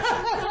place.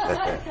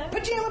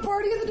 Pajama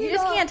party at the Doo Dah. You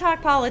just can't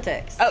talk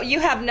politics. Oh, you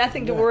have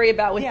nothing to worry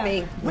about with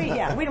me. We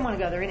don't want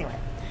to go there anyway.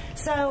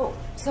 So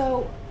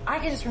I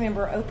can just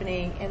remember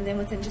opening, and then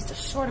within just a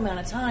short amount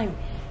of time,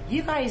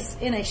 you guys,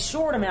 in a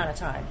short amount of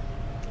time,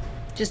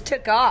 just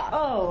took off.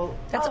 Oh,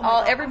 that's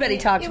all everybody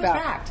talked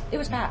about. It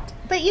was packed.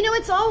 But you know,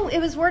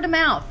 it was word of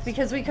mouth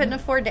because we couldn't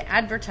afford to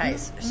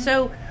advertise.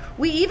 So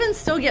we even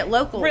still get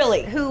locals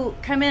who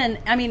come in,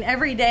 I mean,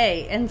 every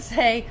day and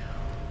say,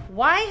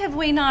 why have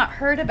we not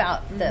heard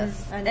about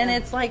this? And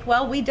it's like,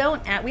 well, we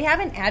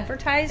haven't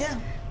advertised. Yeah.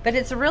 But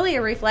it's really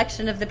a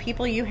reflection of the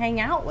people you hang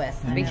out with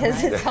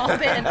because it's all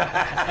been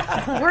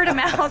word of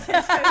mouth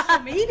and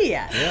social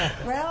media. Yeah.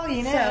 Well,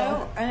 you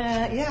know,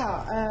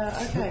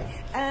 okay.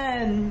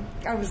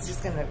 I was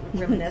just going to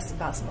reminisce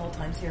about some old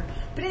times here.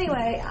 But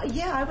anyway,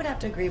 yeah, I would have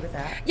to agree with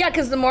that. Yeah,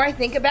 because the more I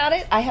think about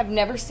it, I have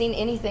never seen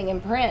anything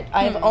in print.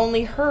 I have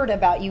only heard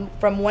about you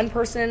from one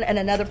person and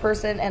another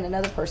person and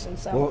another person.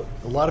 So, well,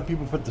 a lot of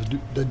people put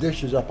the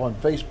dishes up on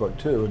Facebook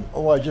too.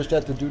 And I just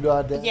at the Doo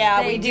Dah Diner.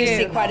 Yeah, we do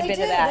see quite a bit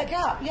of that.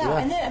 Yeah.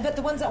 And then, but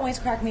the ones that always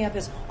crack me up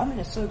is, I'm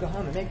going to so go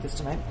home and make this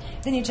tonight.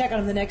 Then you check on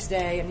them the next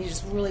day, and you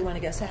just really want to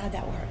go, so how'd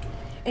that work?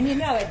 And you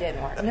know it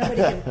didn't work. Nobody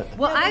can.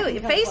 Well,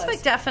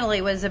 Facebook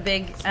definitely was a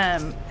big.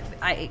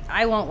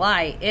 I won't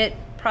lie. It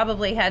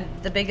probably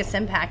had the biggest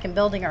impact in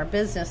building our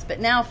business.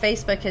 But now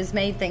Facebook has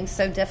made things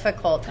so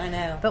difficult. I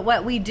know. But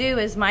what we do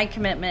is my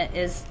commitment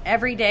is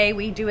every day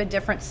we do a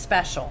different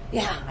special.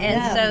 Yeah.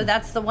 And so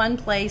that's the one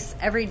place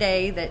every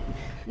day that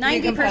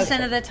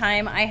 90% of the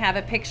time I have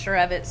a picture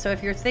of it. So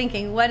if you're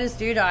thinking, what is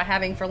Doo Dah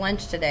having for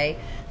lunch today?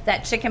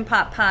 That chicken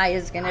pot pie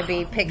is going to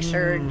be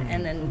pictured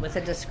and then with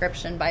a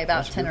description by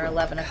about 10 or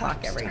 11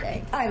 o'clock every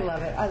day. I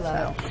love it. I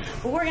love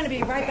it. Well, we're going to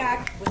be right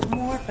back with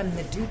more from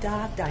the Doo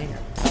Dah Diner.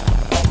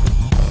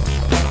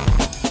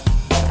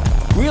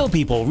 Real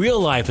People, Real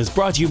Life is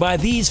brought to you by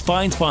these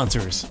fine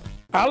sponsors.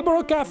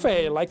 Albero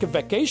Cafe, like a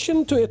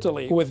vacation to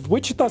Italy, with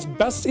Wichita's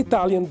best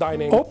Italian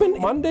dining. Open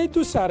Monday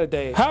to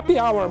Saturday. Happy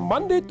hour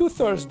Monday to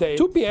Thursday,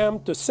 2 p.m.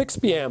 to 6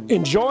 p.m.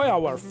 Enjoy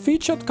our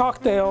featured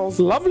cocktails,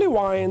 lovely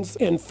wines,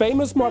 and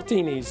famous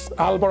martinis.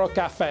 Albero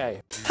Cafe.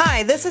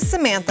 Hi, this is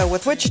Samantha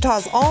with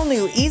Wichita's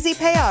all-new Easy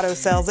Pay Auto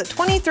Sales at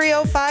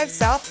 2305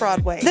 South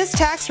Broadway. This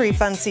tax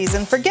refund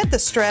season, forget the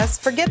stress,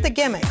 forget the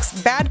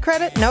gimmicks. Bad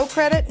credit,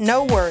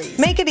 no worries.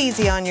 Make it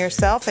easy on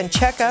yourself and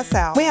check us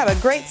out. We have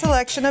a great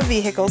selection of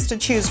vehicles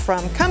to choose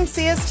from. Come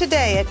see us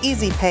today at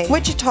Easy Pay,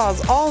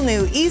 Wichita's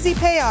all-new Easy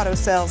Pay Auto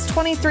Sales,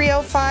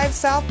 2305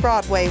 South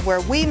Broadway,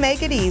 where we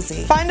make it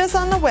easy. Find us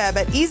on the web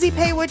at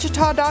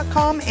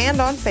easypaywichita.com and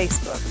on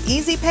Facebook.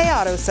 Easy Pay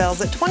Auto Sales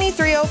at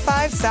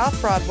 2305 South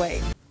Broadway.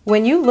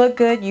 When you look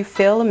good, you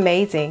feel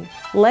amazing.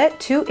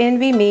 Let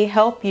 2NV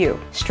help you.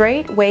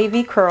 Straight,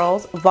 wavy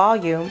curls,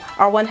 volume,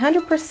 our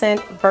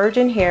 100%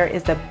 virgin hair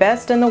is the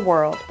best in the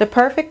world. The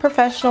perfect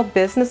professional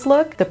business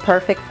look, the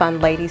perfect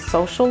fun lady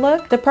social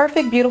look, the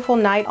perfect beautiful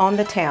night on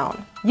the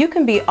town. You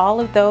can be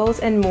all of those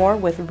and more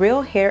with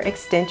real hair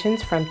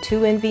extensions from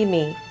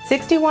 2NV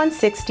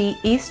 6160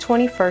 East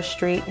 21st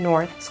Street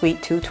North,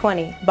 Suite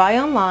 220. Buy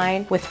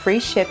online with free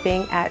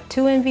shipping at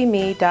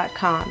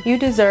 2NVme.com. You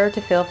deserve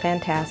to feel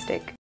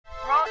fantastic.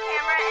 Roll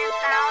camera and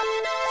sound.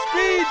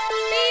 Speed!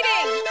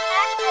 Speeding!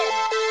 Action!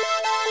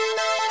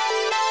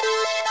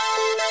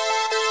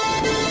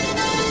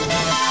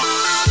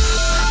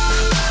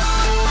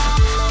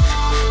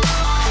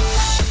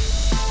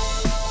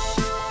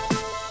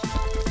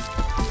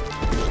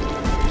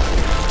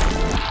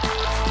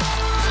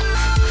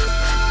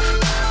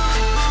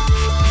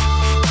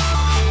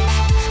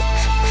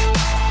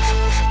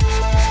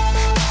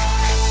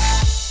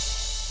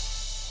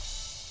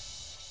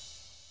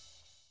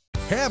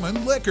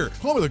 Hammond Liquor,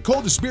 home of the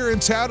coldest beer in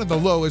town and the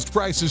lowest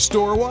prices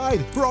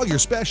store-wide. For all your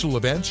special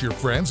events, your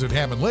friends at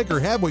Hammond Liquor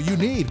have what you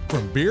need,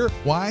 from beer,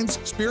 wines,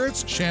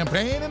 spirits,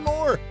 champagne, and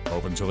more.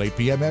 Open till 8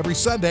 p.m. every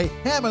Sunday.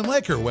 Hammond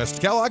Liquor,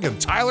 West Kellogg and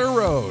Tyler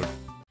Road.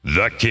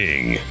 The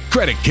King.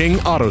 Credit King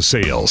Auto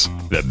Sales.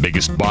 The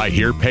biggest buy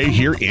here, pay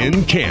here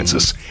in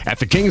Kansas. At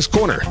the King's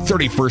Corner,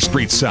 31st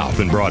Street South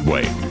and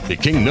Broadway. The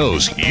King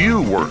knows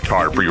you worked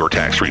hard for your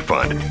tax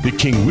refund. The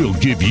King will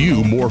give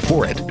you more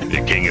for it.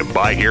 The King of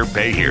buy here,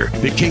 pay here.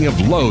 The King of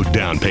low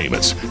down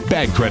payments.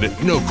 Bad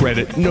credit, no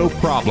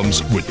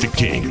problems with the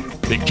King.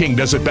 The King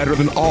does it better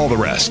than all the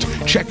rest.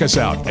 Check us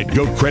out at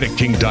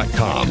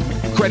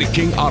GoCreditKing.com. Credit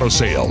King Auto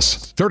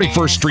Sales,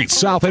 31st Street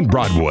South and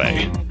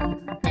Broadway.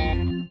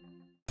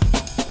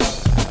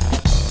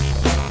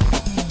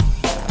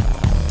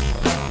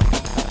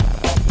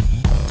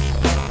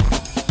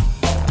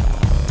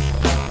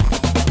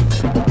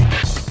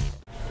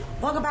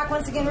 Welcome back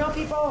once again, Real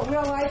People,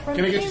 Real Life. From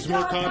Can I get you some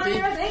more coffee?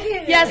 Thank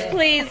you. Yes,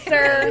 please,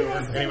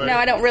 sir. Anybody? No,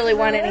 I don't really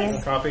want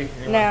any. Coffee?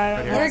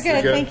 No, we're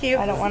good. Thank you.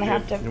 I don't want to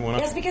have to.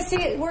 Yes, because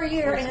see, we're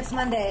here and it's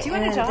Monday. Do you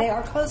want a job? They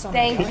are closed on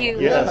Thank Monday. you,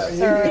 Yes.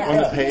 sir.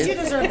 Yes, you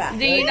deserve that.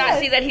 Do you not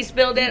see that he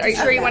spilled it? Are you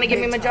sure you want to give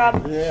him a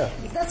job? Yeah.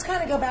 Let's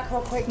kind of go back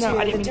real quick to No,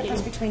 I didn't the mean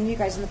difference to. between you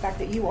guys and the fact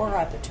that you are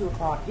up at 2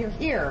 o'clock. You're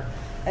here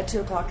at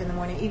 2 o'clock in the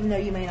morning, even though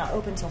you may not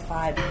open till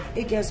 5.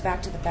 It goes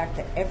back to the fact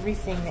that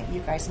everything that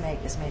you guys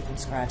make is made from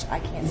scratch. I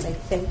can't say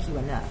thank you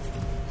enough.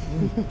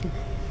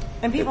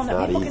 And people It's know,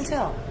 not people can easy.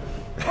 tell.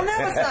 Well,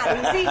 no, it's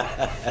not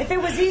easy. If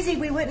it was easy,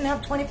 we wouldn't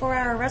have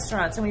 24-hour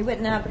restaurants, and we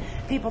wouldn't have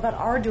people that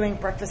are doing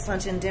breakfast,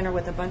 lunch, and dinner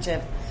with a bunch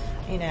of,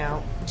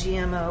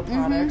 GMO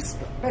products.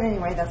 But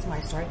anyway, that's my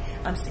story.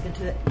 I'm sticking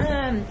to it.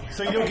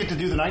 So you don't get to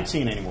do the night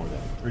scene anymore,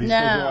 then? Or do you No.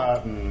 still go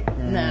out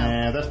and...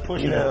 No. That's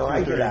pushing it.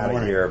 I get out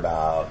of here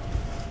about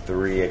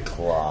 3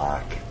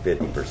 o'clock,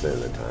 50%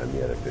 of the time.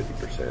 The other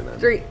 50%. I'm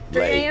 3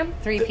 late. a.m.?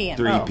 3 p.m.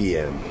 3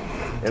 p.m.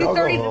 And I'll 2:30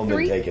 go to home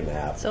 3? and take a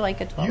nap. So like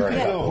a 12 You hour can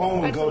day. go home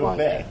and That's go a to long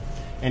bed day.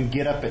 and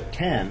get up at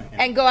 10.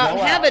 And go out and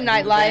have a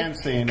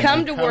nightlife.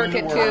 Come to work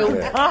at 2.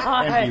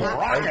 And be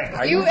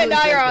rocking. You and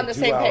I are on the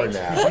same page.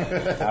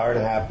 Hour and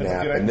a half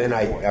nap, and then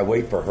I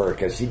wait for her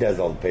because she does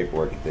all the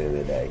paperwork at the end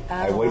of the day.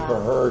 I wait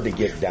for her to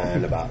get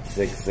done about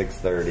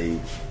 6:30.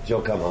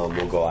 She'll come home.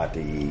 We'll go out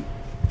to eat,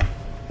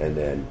 and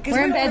then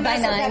We're in bed by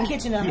 9. That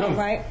kitchen at home,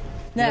 right?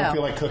 You don't No.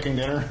 feel like cooking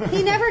dinner?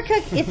 He never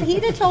cooked. If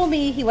he'd have told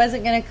me he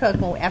wasn't going to cook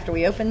after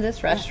we opened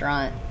this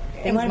restaurant,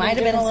 things might have might have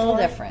been been a little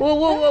different. different.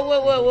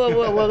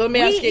 Whoa. Let me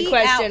We ask you a eat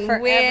question. out for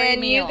every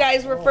When you meal.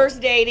 guys were first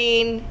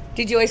dating,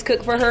 did you always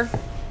cook for her?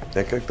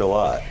 I cooked a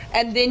lot.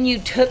 And then you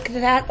took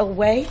that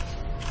away?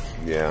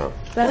 Yeah.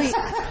 That's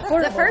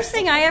The first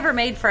thing I ever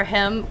made for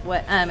him,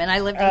 and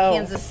I lived in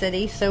Kansas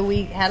City, so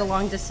we had a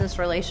long distance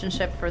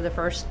relationship for the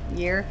first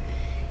year.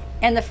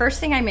 And the first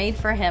thing I made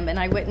for him, and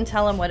I wouldn't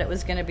tell him what it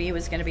was going to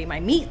be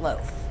my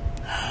meatloaf.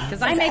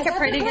 Because I make a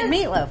pretty good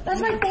meatloaf. That's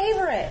my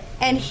favorite.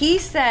 And he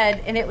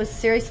said, and it was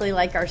seriously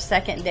like our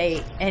second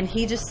date, and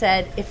he just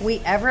said, if we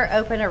ever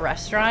open a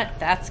restaurant,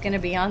 that's going to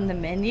be on the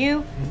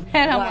menu.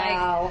 And I'm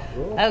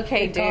like,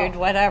 okay, dude,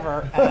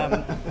 whatever.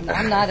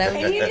 I'm not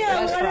opening And you a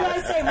know, what did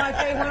restaurant.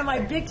 I say? One of my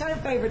big-time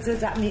favorites is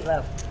that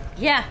meatloaf.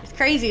 Yeah, it's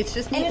crazy. It's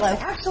just And meatloaf.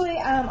 it's actually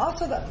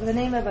also the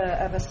name of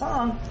a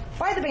song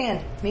by the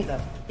band,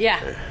 Meatloaf. Yeah.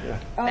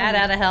 Bat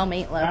out of hell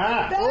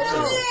meatloaf.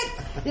 That's it!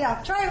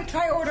 Yeah,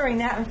 try ordering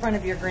that in front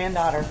of your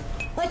granddaughter.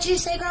 What'd you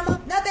say, Grandma?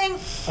 Nothing.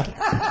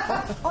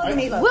 On the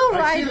meatloaf. We'll I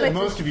ride see that with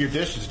most of your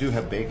dishes do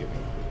have bacon.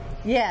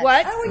 Yes.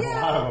 What? Oh, A lot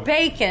yeah. of them.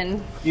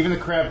 Bacon. Even the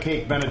crab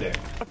cake Benedict.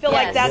 I feel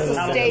like that's a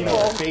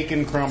staple.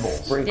 Bacon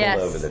crumbles. Sprinkled Yes.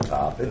 over the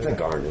top. It's a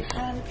garnish.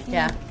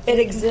 Yeah. It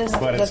exists.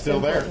 But it's still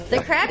there.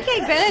 The crab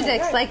cake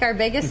Benedict's like our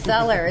biggest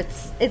seller.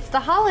 It's the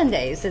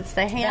hollandaise. It's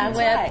the hand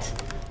whipped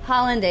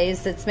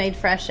hollandaise that's made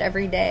fresh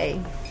every day.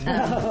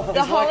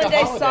 The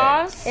holiday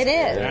sauce? It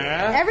is.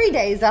 Yeah. Every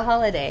day is a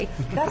holiday.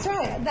 That's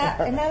right.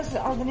 And those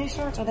are the new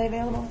shirts. Are they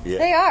available? Yeah.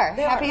 They are.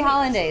 They are. Happy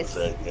holidays.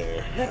 Right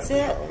there. That's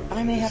it.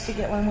 I may have to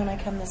get one when I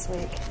come this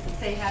week.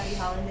 Say happy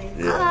holidays.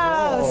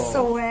 Oh,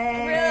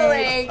 sweet.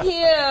 Really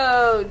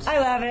cute. I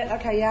love it.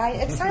 Okay, yeah,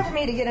 it's time for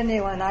me to get a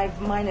new one.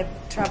 Mine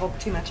have traveled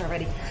too much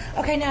already.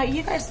 Okay, now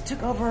you guys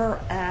took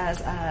over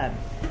as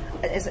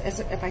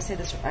if I say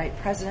this right,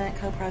 president,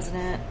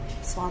 co-president,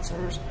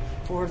 sponsors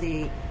for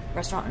the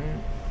restaurant.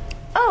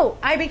 Oh,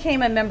 I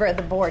became a member of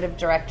the board of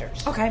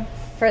directors. Okay.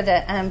 For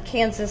the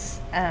Kansas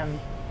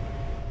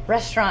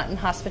Restaurant and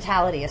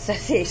Hospitality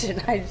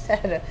Association. I just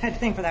had to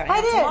think for that.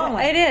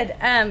 I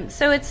did.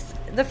 So it's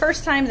the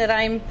first time that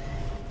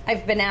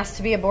I've been asked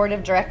to be a board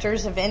of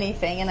directors of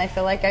anything, and I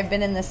feel like I've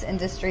been in this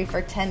industry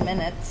for 10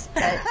 minutes.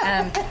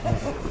 But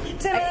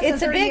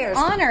it's a big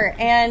honor.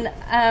 And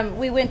I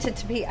went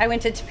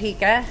to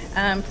Topeka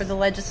for the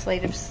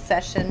legislative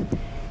session,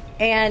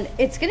 and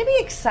it's going to be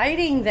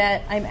exciting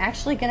that I'm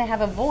actually going to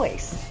have a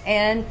voice.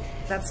 And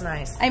that's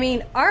nice. I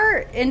mean,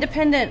 our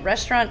independent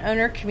restaurant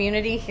owner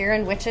community here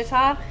in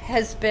Wichita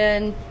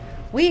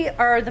we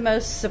are the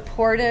most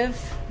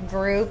supportive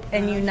group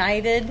and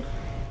united.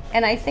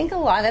 And I think a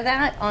lot of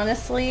that,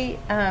 honestly,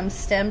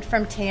 stemmed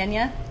from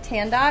Tanya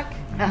Tandock,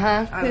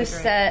 who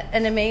set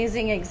an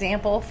amazing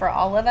example for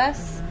all of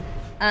us.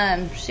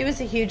 She was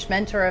a huge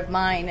mentor of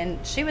mine,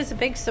 and she was a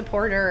big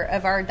supporter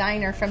of our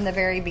diner from the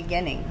very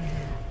beginning.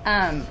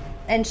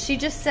 And she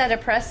just set a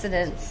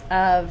precedence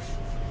of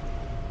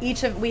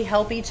we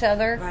help each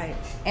other, right?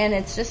 And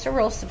it's just a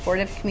real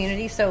supportive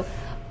community. So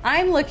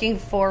I'm looking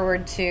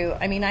forward to,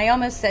 I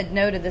almost said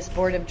no to this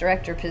board of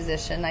director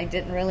position. I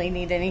didn't really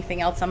need anything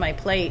else on my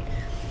plate.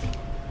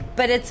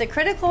 But it's a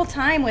critical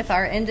time with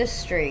our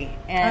industry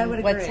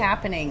and what's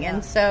happening. Yeah.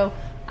 And so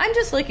I'm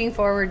just looking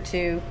forward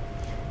to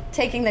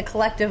taking the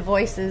collective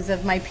voices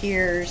of my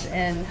peers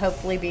and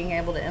hopefully being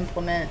able to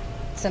implement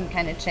some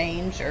kind of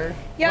change. Or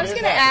I was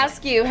going to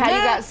ask you how you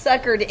got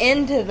suckered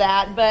into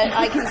that, but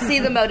I can see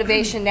the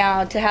motivation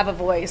now to have a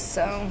voice.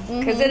 So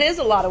because it is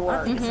a lot of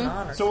work. It's an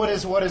honor. So what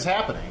is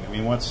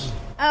happening? What's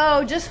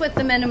just with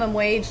the minimum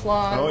wage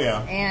laws. Oh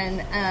yeah,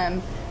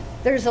 and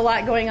there's a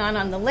lot going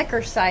on the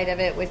liquor side of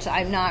it, which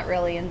I'm not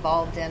really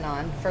involved in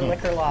for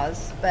liquor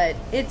laws, but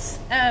it's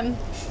a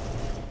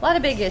lot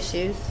of big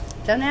issues.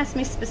 Don't ask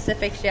me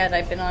specifics yet.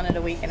 I've been on it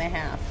a week and a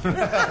half.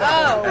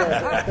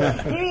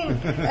 You mean,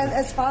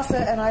 as Fossa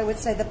and I would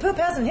say, the poop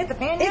hasn't hit the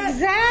fan yet?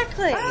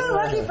 Exactly. Oh,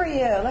 lucky for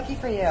you. Lucky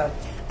for you.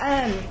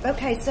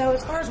 Okay, so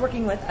as far as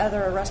working with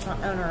other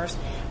restaurant owners,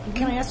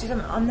 can I ask you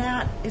something on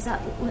that? Is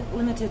that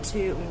limited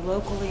to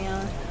locally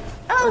owned?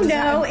 Oh, Or does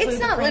that no, include it's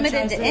the not limited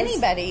to franchises?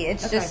 anybody.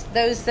 It's Okay. just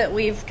those that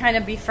we've kind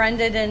of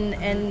befriended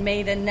and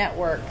made a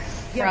network.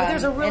 Yeah, but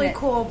there's a from, really and it-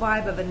 cool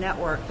vibe of a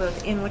network,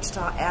 both in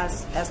Wichita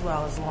as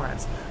well as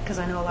Lawrence, because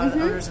I know a lot of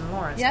the owners in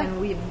Lawrence, Yeah. and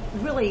we've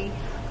really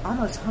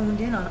almost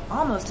honed in on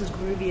almost as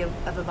groovy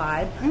of a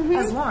vibe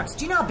as Lawrence.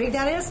 Do you know how big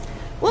that is?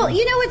 Well,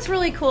 you know what's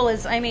really cool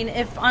is, I mean,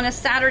 if on a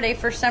Saturday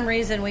for some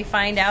reason we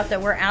find out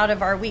that we're out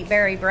of our wheat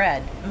berry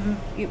bread,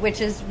 which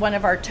is one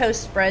of our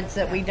toast breads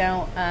that we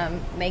don't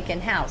make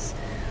in-house,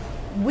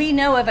 we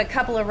know of a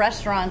couple of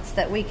restaurants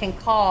that we can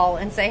call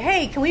and say,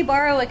 hey, can we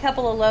borrow a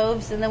couple of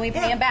loaves? And then we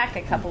pay them back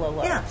a couple of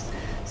loaves. Yeah.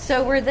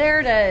 So we're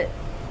there to,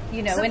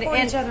 you know, Support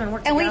each other and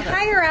work we together.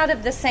 hire out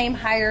of the same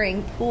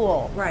hiring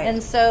pool. Right.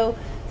 And so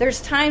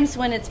there's times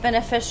when it's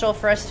beneficial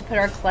for us to put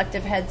our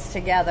collective heads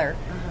together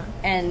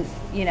and,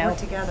 you know. Work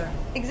together.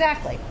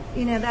 Exactly.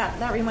 You know,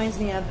 that reminds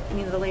me of,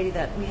 you know, the lady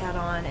that we had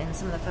on and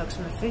some of the folks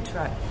from the food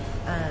truck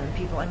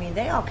people. I mean,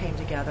 they all came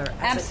together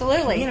as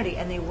Absolutely. a community,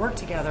 and they worked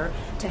together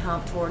to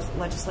help towards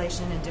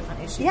legislation and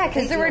different issues. Yeah, that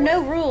because they there were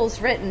deal no rules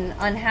written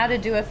on how to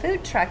do a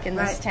food truck in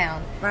this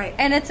town. Right.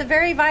 And it's a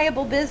very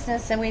viable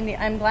business, and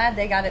I'm glad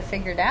they got it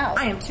figured out.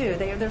 I am too.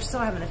 They're still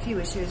having a few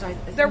issues.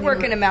 They're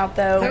working them out,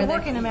 though. They're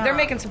working them out. They're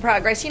making some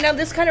progress. You know,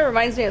 this kind of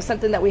reminds me of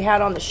something that we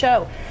had on the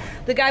show.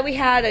 The guy we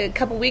had a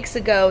couple weeks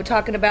ago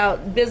talking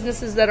about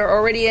businesses that are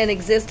already in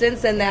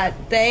existence and that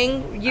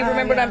thing. You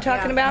remember what I'm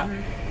talking about?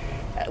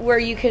 Where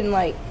you can,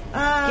 like,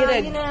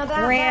 get a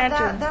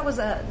grant. That was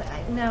a...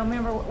 No,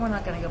 remember, we're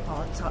not going to go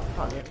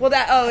politics.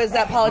 Well, is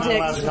that politics? I'm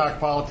not allowed to talk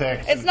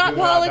politics. It's not Doo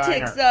Dah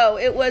politics, Diner. though.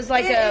 It was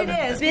like It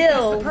a is,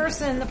 bill. because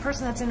the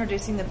person that's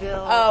introducing the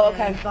bill. Oh,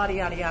 okay. And yada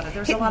yada yada.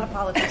 There's a lot of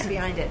politics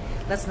behind it.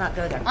 Let's not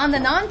go there. On the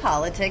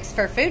non-politics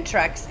for food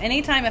trucks,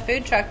 anytime a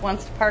food truck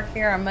wants to park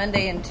here on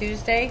Monday and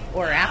Tuesday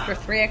or after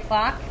 3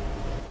 o'clock,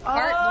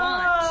 carte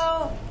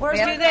blanche. Where's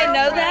We Do have they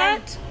know carte that?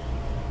 blanche.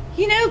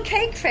 You know,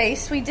 Cake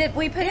Face, we put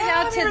it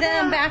out to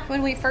them back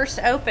when we first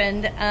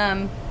opened.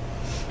 I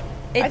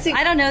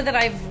don't know that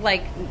I've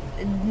like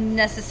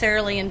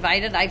necessarily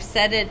invited. I've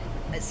said it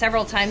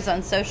several times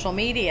on social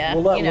media.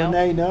 We'll let you know.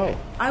 Lene know.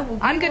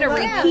 I'm going to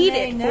repeat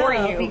it for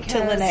you to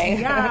Lene.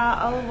 Yeah,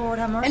 oh Lord,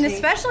 have mercy. And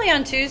especially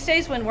on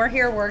Tuesdays when we're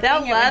here working,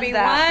 They'll it love would be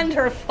that.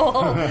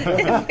 wonderful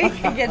if we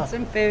could get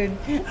some food.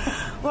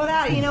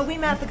 Well, we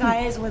met the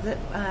guys with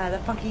the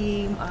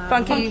funky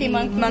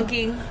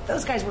monkey.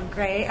 Those guys were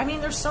great. I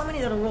mean, there's so many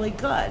that are really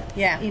good.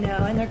 Yeah.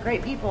 And they're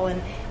great people.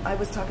 And I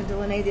was talking to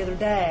Lene the other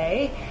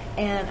day,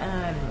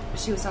 and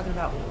she was talking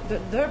about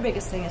their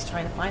biggest thing is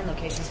trying to find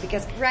locations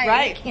because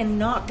they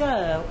cannot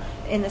go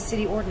in the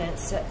city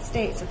ordinance that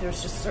states that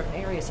there's just certain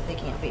areas that they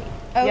can't be.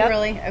 Oh,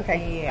 really?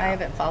 Okay. Yeah. I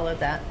haven't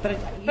followed that. But I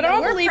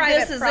don't we're believe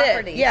private this is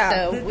property, it.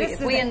 Yeah.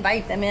 So we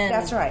invite them in.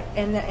 That's right.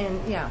 And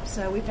yeah,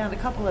 so we found a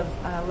couple of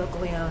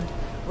locally owned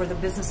where the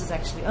businesses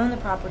actually own the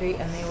property,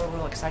 and they were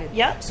real excited.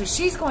 Yep. So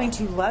she's going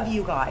to love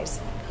you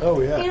guys. Oh,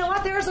 yeah. You know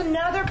what? There's going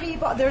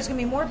to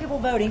be more people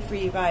voting for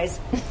you guys.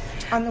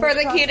 On For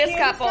the cutest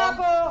couple.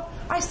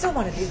 I still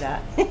want to do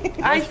that.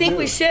 I think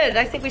we should.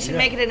 I think we should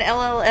make it an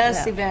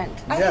LLS event.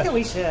 I think that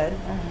we should.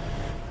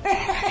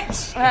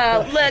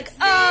 Look.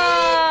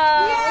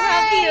 Oh,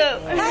 how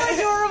cute. How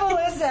adorable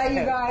is that,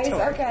 you guys?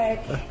 Okay.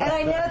 And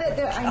I know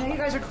I know you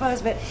guys are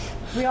close, but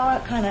we all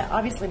kind of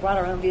obviously brought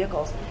our own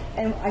vehicles.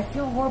 And I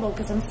feel horrible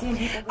because I'm seeing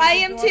people. I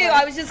am too.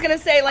 I was just going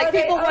to say, like,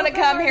 people want to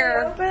come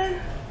here.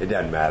 It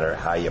doesn't matter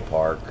how you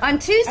park. On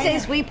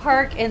Tuesdays, we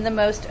park in the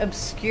most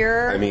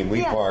obscure. I mean,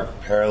 we park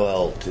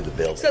parallel to the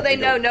building. So they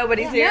know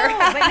nobody's here.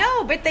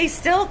 But they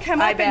still come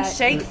up and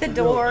shake the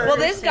door. Well,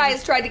 this guy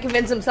has tried to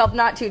convince himself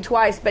not to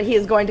twice, but he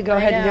is going to go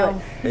ahead and do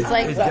it. It's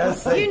like,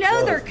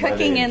 they're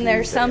cooking in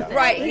there something.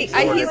 Right. He's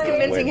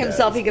convincing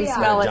himself he can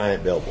smell it.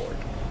 Giant billboard.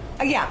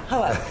 Yeah,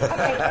 hello.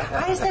 Okay,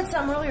 I said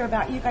something earlier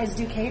about you guys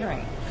do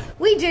catering.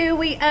 We do.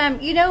 We,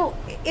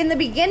 in the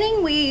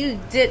beginning, we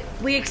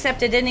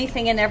accepted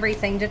anything and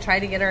everything to try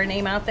to get our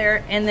name out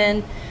there, and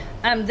then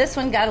this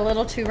one got a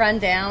little too run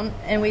down,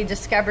 and we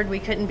discovered we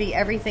couldn't be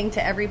everything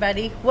to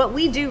everybody. What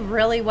we do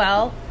really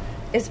well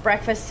is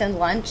breakfast and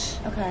lunch.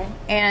 Okay.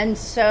 And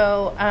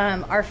so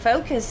our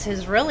focus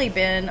has really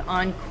been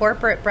on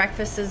corporate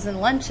breakfasts and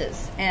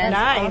lunches,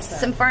 and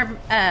some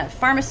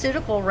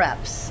pharmaceutical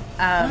reps.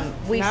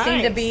 We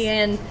seem to be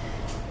in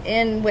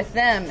with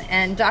them,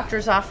 and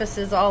doctors'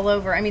 offices all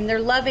over. I mean, they're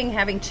loving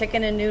having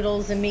chicken and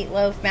noodles and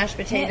meatloaf, mashed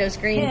potatoes,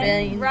 green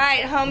beans.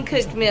 Right,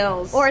 home-cooked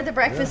meals. Or the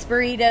breakfast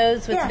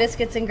burritos with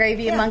biscuits and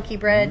gravy and monkey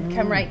bread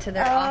come right to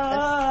their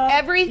office.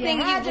 Everything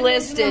you've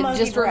listed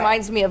just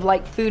reminds me of,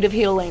 like, food of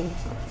healing.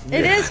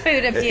 It is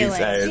food of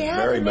healing. It's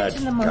very much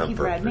the monkey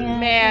bread,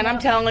 man. I'm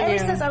telling you.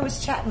 Ever since I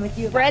was chatting with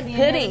you about Bread being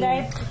here pudding.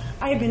 today,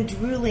 I have been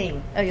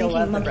drooling. Oh, you'll thinking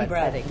love the monkey bread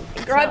bread.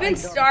 pudding. Girl, I've been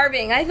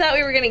starving. I thought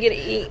we were going to get to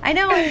eat. I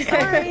know. I'm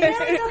sorry.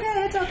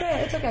 It's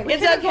okay.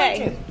 It's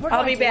okay.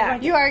 I'll be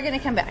back. You are going to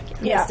come back.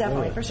 Yes,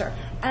 definitely, for sure.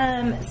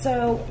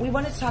 So we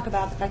wanted to talk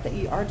about the fact that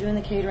you are doing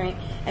the catering,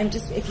 and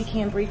just if you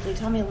can briefly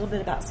tell me a little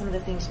bit about some of the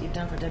things that you've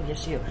done for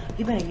WSU.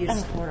 You've been a huge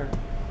supporter.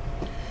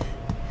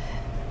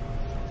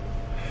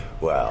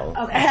 Well,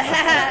 Okay.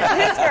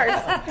 Who's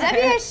first?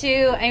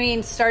 WSU, I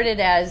mean, started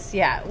as,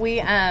 we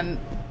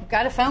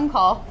got a phone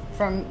call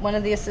from one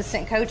of the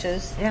assistant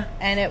coaches. Yeah.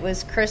 And it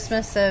was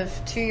Christmas of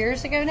 2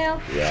 years ago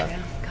now. Yeah.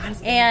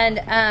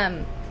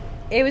 And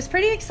it was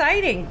pretty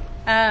exciting.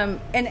 And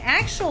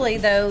actually,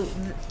 though,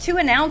 two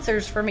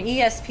announcers from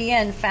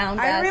ESPN found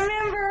us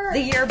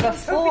the year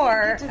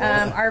before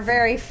our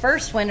very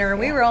first winter.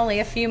 We were only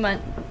a few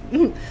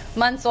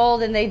months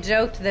old, and they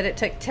joked that it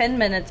took 10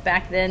 minutes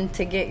back then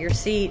to get your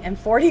seat and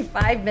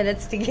 45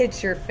 minutes to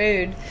get your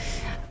food.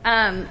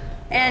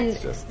 And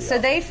so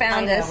they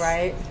found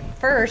us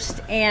first,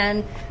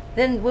 and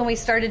then when we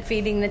started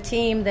feeding the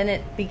team, then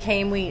it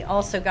became, we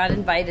also got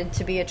invited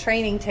to be a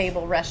training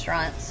table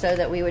restaurant so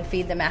that we would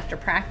feed them after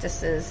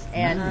practices.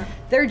 And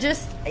they're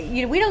just,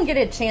 we don't get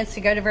a chance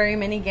to go to very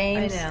many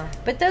games. I know.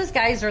 But those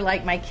guys are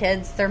like my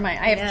kids. I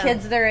have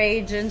kids their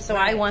age, and so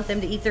I want them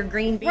to eat their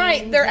green beans.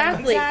 Right, they're and-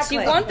 athletes. Exactly.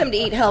 You want them to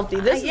eat healthy.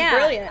 This is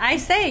brilliant. I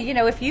say,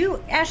 if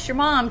you asked your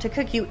mom to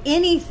cook you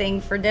anything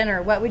for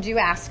dinner, what would you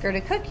ask her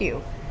to cook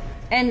you?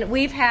 And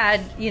we've had,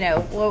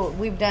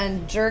 we've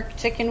done jerk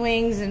chicken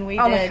wings, and we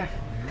did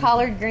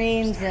collard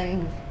greens,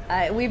 and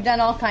we've done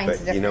all kinds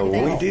of different things.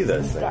 When we do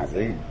those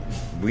things,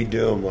 we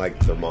do them like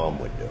the mom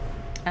would do them.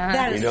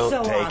 That We is don't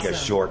so take awesome. a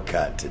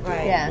shortcut to do Right.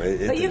 them.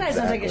 Yeah. But you guys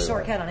don't take a exactly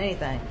shortcut on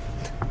anything.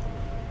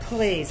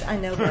 Please, I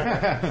know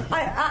better.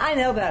 I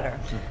know better.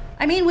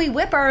 I mean, we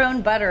whip our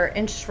own butter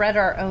and shred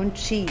our own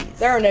cheese.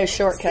 There are no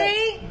shortcuts.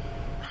 See?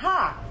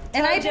 Ha!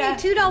 And I pay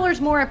 $2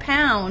 more a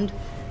pound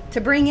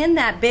to bring in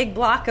that big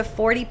block of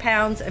 40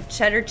 pounds of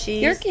cheddar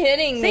cheese. You're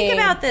kidding me. Think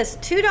about this,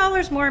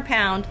 $2 more a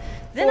pound.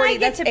 Then 40, I get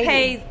that's to 80.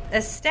 pay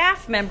a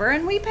staff member,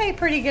 and we pay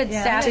pretty good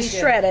staff to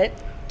shred it.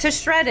 To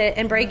shred it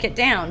and break it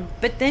down.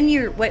 But then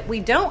what we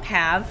don't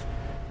have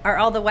are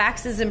all the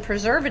waxes and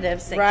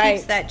preservatives that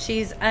keeps that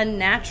cheese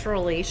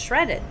unnaturally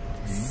shredded.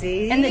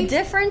 See? And the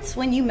difference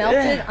when you melt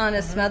it on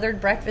a smothered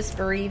breakfast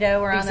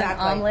burrito or on an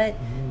omelet,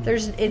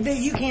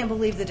 you can't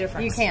believe the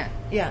difference. You can't.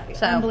 Yeah,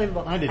 So-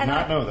 unbelievable. I did And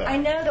not know that. I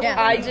know that. Yeah.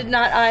 I did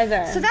not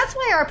either. So that's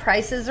why our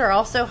prices are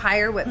also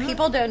higher. What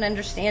people don't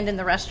understand in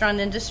the restaurant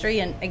industry,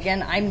 and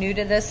again, I'm new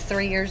to this,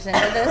 3 years into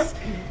this,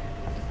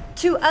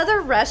 to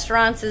other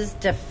restaurants'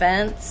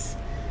 defense,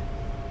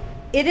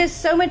 it is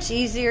so much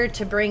easier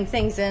to bring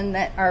things in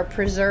that are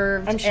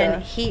preserved I'm sure.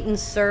 and heat and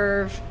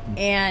serve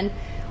and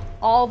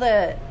all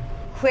the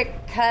quick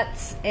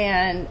cuts,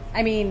 and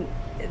I mean,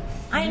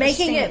 I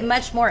making it understand.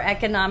 much more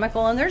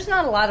economical. And there's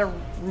not a lot of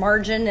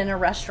margin in a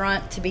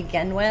restaurant to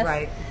begin with.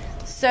 Right.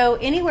 So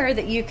anywhere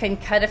that you can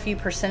cut a few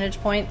percentage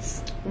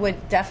points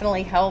would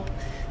definitely help.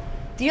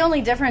 The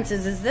only difference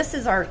is this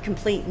is our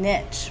complete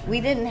niche.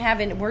 We didn't have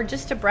it. We're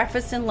just a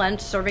breakfast and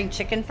lunch serving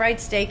chicken fried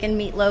steak and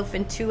meatloaf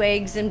and 2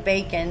 eggs and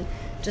bacon,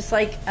 just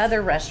like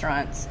other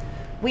restaurants.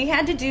 We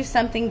had to do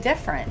something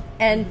different.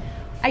 And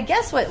I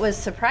guess what was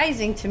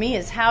surprising to me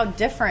is how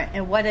different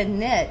and what a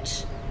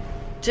niche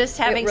just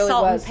having really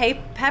salt was. and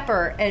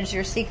pepper as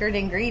your secret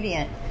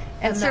ingredient.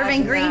 And Imagine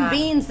serving green that.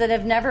 beans that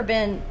have never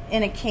been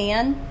in a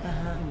can.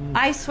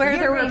 I swear Your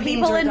there were green beans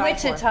people are in die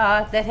for.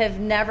 Wichita that have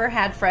never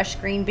had fresh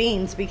green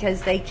beans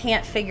because they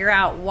can't figure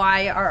out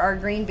why are our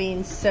green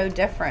beans so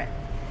different.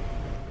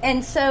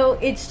 And so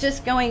it's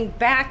just going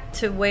back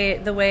to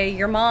the way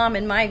your mom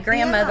and my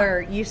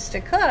grandmother used to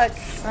cook.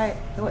 Right,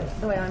 the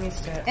way I'm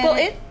used to it. Well,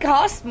 it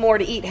costs more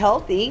to eat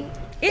healthy.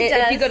 It If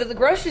does. you go to the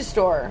grocery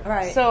store.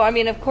 Right. So, I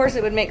mean, of course,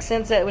 it would make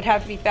sense that it would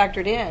have to be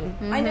factored in.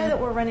 I know that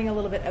we're running a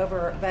little bit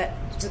over, but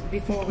just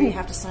before we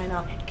have to sign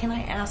off, can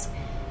I ask?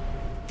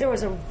 There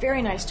was a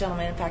very nice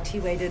gentleman. In fact, he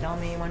waited on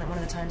me one of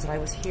the times that I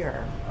was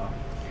here.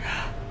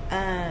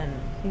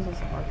 He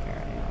doesn't work here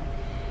anymore.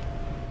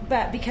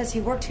 But because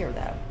he worked here,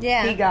 though.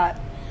 Yeah. He got.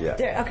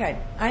 Yeah. Okay,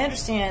 I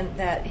understand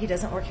that he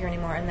doesn't work here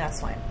anymore, and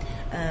that's fine.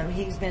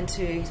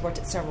 He's worked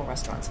at several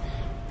restaurants.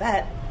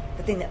 But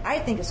the thing that I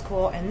think is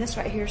cool, and this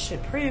right here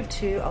should prove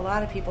to a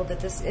lot of people that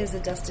this is a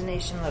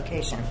destination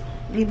location.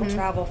 People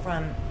travel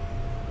from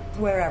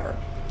wherever.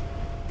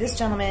 This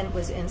gentleman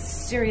was in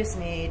serious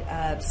need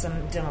of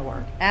some dental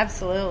work.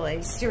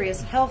 Absolutely.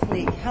 Serious health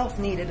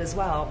needed as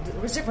well.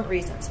 There was different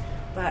reasons.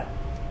 But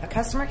a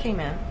customer came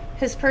in.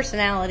 His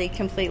personality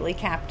completely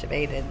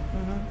captivated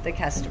the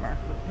customer.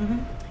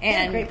 He had a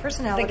And great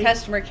personality. the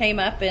customer came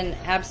up and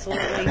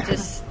absolutely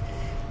just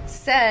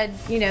said,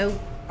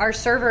 our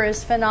server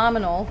is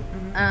phenomenal.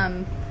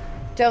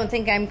 Don't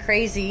think I'm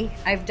crazy.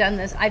 I've done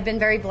this. I've been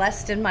very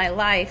blessed in my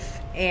life,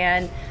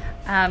 and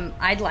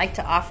I'd like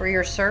to offer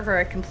your server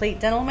a complete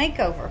dental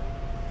makeover.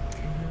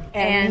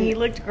 And he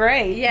looked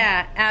great.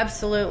 Yeah,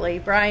 absolutely.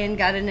 Brian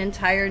got an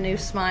entire new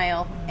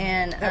smile,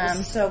 and That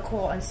was so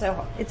cool and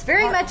so. it's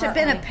very much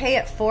been a heartwarming. pay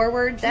it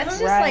forward. That's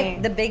just Right.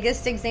 like the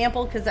biggest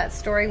example because that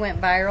story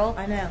went viral.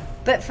 I know.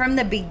 But from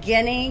the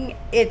beginning,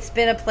 it's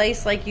been a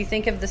place like you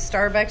think of the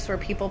Starbucks where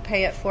people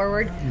pay it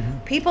forward.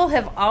 People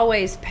have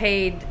always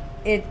paid.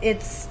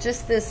 It's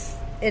just this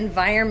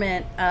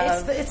environment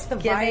of It's the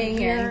vibe giving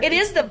here. and It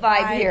is the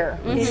vibe here.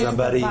 It is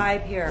Somebody- the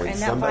vibe here, when and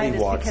that somebody vibe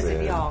is walks because of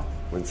in y'all.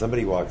 when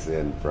somebody walks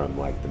in from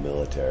like the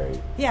military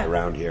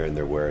around here and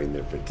they're wearing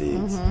their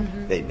fatigues,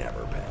 they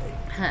never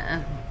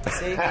pay.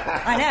 See?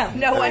 I know.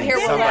 No one here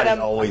will let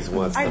them. Always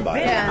wants to buy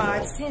it.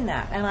 I've seen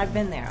that, and I've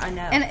been there. I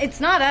know. And it's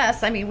not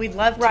us. I mean, we'd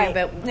love to,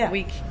 but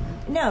we.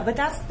 No, but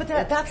that's the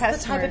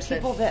type of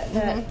people that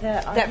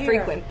are here,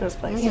 frequent those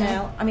places. You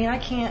know, I mean, I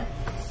can't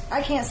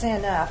say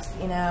enough.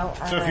 You know.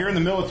 So if you're in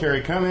the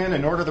military, come in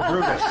and order the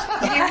Brutus.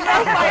 And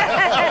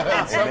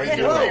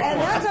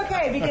that's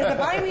okay, because if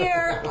I'm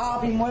here,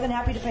 I'll be more than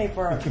happy to pay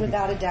for it,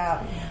 without a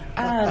doubt.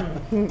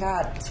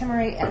 God,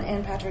 Timmery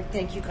and Patrick,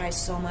 thank you guys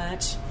so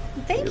much.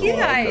 Thank you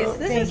guys.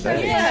 This is so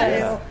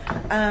good.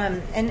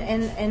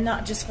 And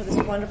not just for this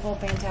wonderful,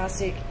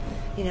 fantastic,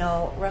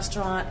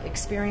 restaurant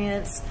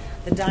experience.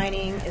 The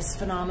dining is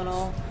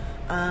phenomenal,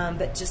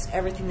 but just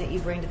everything that you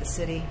bring to the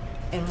city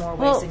in more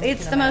ways than you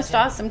it's can the most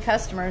imagine. awesome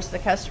customers. The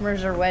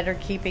customers are what are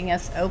keeping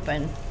us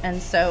open,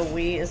 and so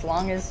as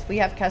long as we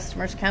have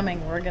customers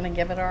coming, we're going to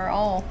give it our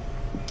all.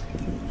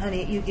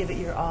 Honey, you give it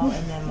your all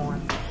and then more.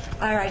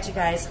 All right, you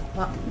guys.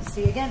 Well,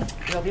 see you again.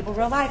 Real People,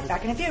 Real Life.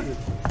 Back in a few.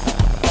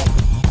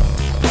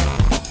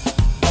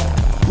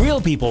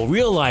 Real People,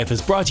 Real Life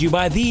is brought to you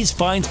by these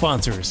fine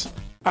sponsors.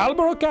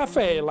 Albero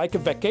Cafe, like a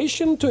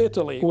vacation to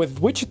Italy, with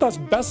Wichita's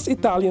best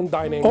Italian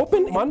dining.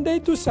 Open Monday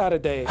to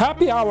Saturday.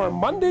 Happy hour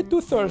Monday to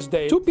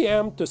Thursday, 2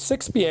 p.m. to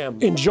 6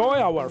 p.m. Enjoy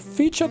our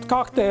featured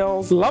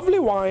cocktails, lovely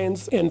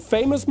wines, and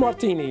famous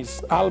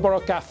martinis.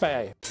 Albero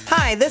Cafe.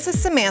 Hi, this is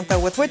Samantha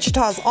with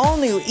Wichita's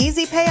all-new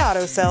Easy Pay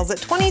Auto Sales at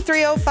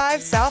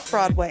 2305 South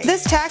Broadway.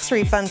 This tax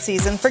refund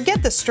season,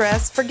 forget the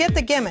stress, forget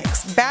the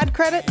gimmicks. Bad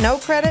credit,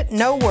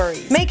 no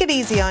worries. Make it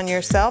easy on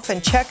yourself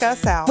and check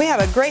us out. We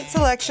have a great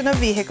selection of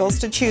vehicles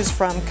to choose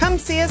from. Come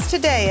see us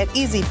today at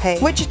Easy Pay,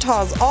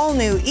 Wichita's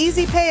all-new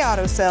Easy Pay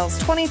Auto Sales,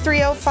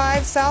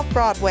 2305 South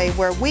Broadway,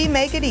 where we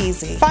make it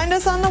easy. Find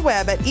us on the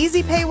web at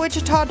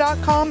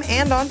easypaywichita.com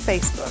and on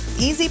Facebook.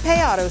 Easy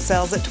Pay Auto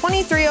Sales at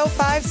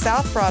 2305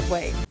 South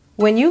Broadway.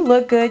 When you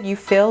look good, you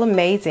feel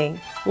amazing.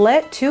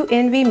 Let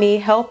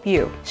 2NV help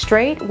you.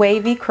 Straight,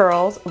 wavy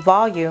curls,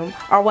 volume,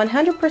 our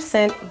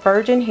 100%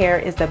 virgin hair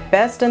is the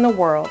best in the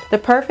world. The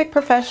perfect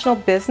professional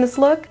business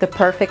look, the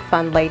perfect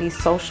fun lady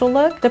social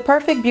look, the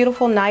perfect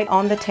beautiful night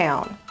on the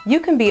town. You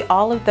can be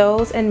all of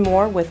those and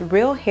more with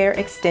real hair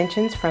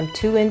extensions from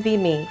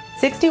 2NV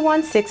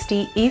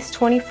 6160 East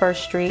 21st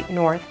Street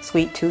North,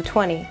 Suite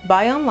 220.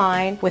 Buy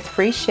online with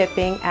free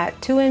shipping at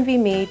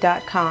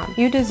 2NVme.com.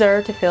 You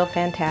deserve to feel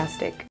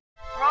fantastic.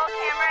 Roll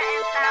camera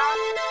and sound.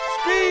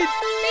 Speed!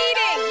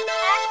 Speeding!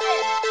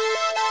 Action!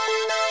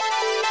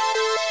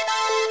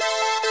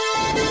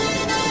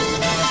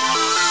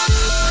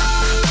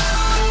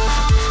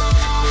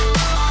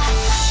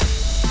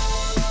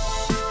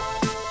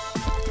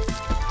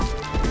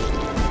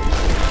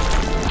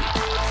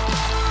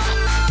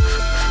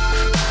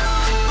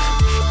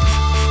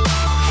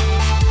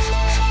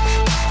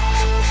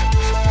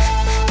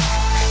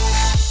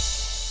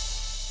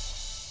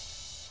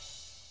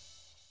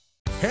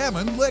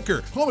 Hammond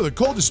Liquor, home of the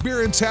coldest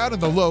beer in town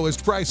and the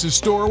lowest prices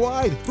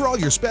store-wide. For all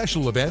your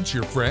special events,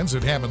 your friends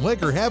at Hammond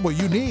Liquor have what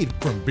you need,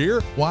 from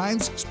beer,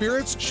 wines,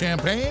 spirits,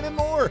 champagne, and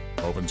more.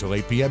 Open till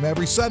 8 p.m.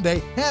 every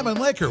Sunday. Hammond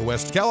Liquor,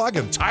 West Kellogg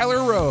and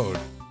Tyler Road.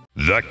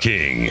 The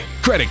King.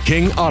 Credit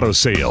King Auto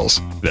Sales.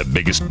 The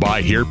biggest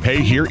buy here,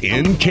 pay here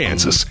in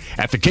Kansas.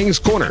 At the King's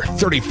Corner,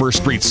 31st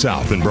Street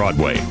South and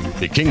Broadway.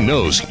 The King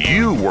knows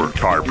you worked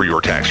hard for your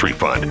tax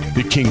refund.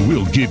 The King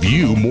will give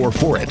you more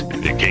for it.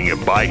 The King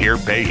of buy here,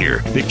 pay here.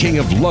 The King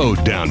of low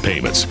down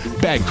payments.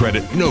 Bad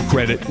credit, no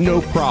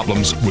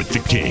problems with the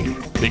King.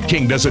 The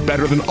King does it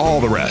better than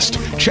all the rest.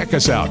 Check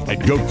us out at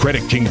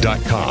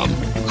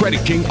GoCreditKing.com.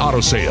 Credit King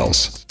Auto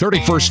Sales,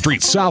 31st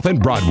Street South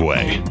and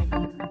Broadway.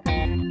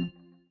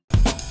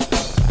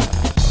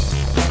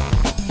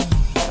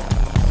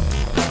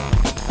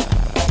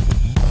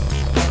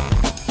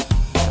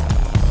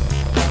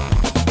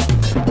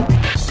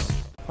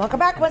 Welcome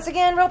back once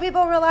again, Real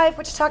People, Real Life,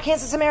 Wichita,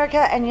 Kansas, America,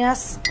 and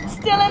yes,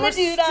 Still in the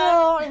Doo Dah.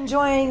 still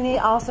enjoying the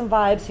awesome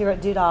vibes here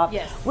at Doo Dah.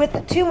 Yes.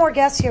 With two more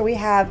guests here, we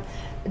have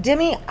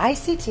Demi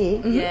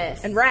ICT.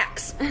 Yes. And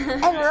Rax. And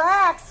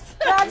Rax.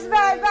 Rax,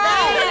 bye.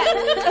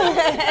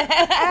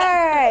 All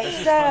right,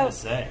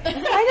 so. I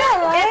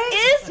know, right? It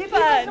is Two people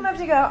fun. come up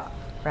to you go,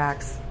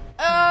 Rax.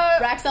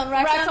 Racks on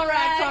racks on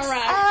racks.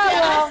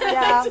 Oh, well,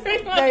 yeah.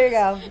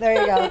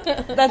 There you go.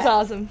 That's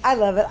awesome. I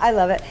love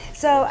it.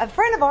 So a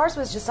friend of ours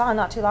was just on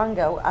not too long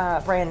ago,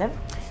 Brandon.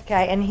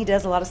 Okay, and he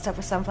does a lot of stuff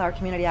with Sunflower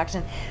Community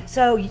Action.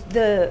 So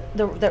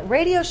the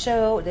radio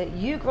show that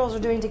you girls are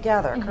doing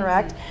together,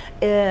 correct,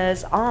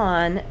 is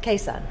on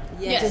KSUN.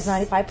 Which is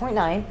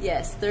 95.9.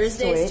 Yes,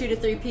 Thursdays, Sweet. 2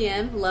 to 3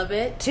 p.m. Love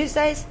it.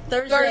 Tuesdays?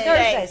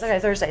 Thursdays. Okay,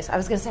 Thursdays. I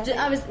was going to say.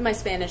 I was my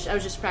Spanish. I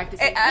was just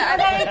practicing.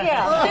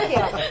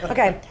 Thank you.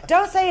 Okay,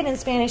 don't say it in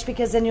Spanish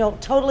because then you'll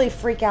totally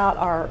freak out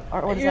our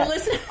what is Your that?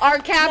 listener. Our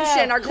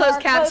caption, our closed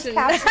caption.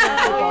 People.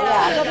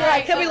 Yeah, they'll be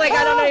like, He'll be like,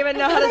 I don't even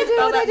know how to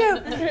spell that.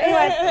 They do.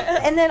 Anyway,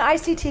 and then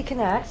ICT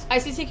Connect.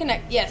 ICT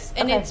Connect, yes.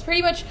 And it's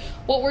pretty much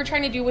what we're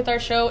trying to do with our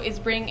show is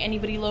bring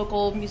anybody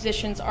local,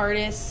 musicians,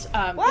 artists,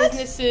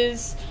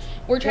 businesses.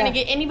 We're trying to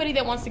get anybody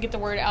that wants to get the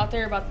word out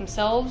there about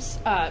themselves.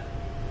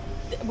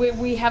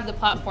 We have the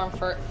platform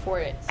for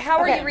it. How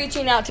are you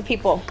reaching out to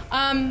people?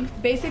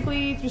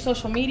 Basically through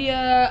social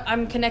media.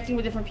 I'm connecting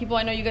with different people.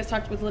 I know you guys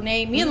talked with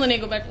Lene. Me and Lene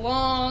go back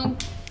long.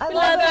 I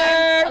love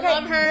her. I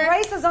love her. The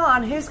race is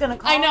on. Who's going to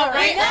call I know, her?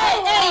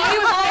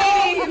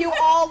 right? You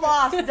all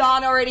lost.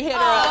 Dawn already hit her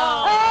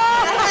up.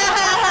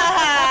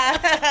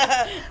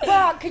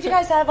 Well, could you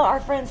guys have our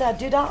friends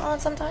Doo Dah on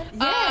sometime?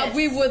 Yes.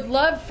 We would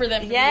love for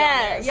them to be on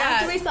there.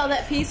 After we saw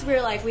that piece, we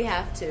were like, we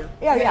have to.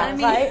 Yeah, I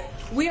mean, right?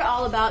 we're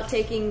all about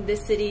taking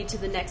this city to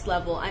the next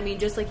level. I mean,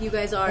 just like you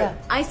guys are. Yeah.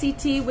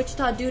 ICT,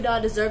 Wichita Doo Dah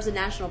deserves a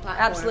national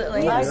platform.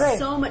 Absolutely. We I have agree.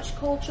 so much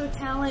culture,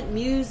 talent,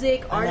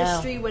 music, I know.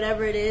 artistry,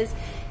 whatever it is.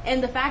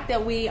 And the fact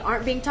that we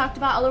aren't being talked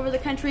about all over the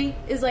country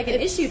is like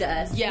an issue to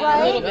us. Yeah,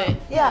 Right? a little bit.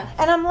 Yeah,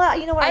 and I'm glad.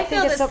 You know what I, I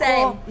think feel is the so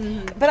same.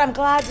 cool. But I'm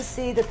glad to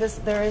see that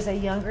there is a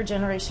younger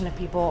generation of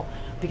people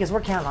because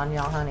we're counting on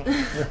y'all, honey.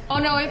 Oh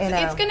no, it's You know.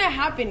 it's gonna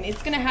happen.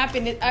 It's gonna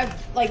happen.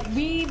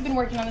 We've been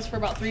working on this for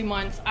about 3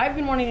 months. I've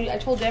been wanting to. I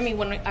told Demi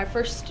when I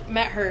first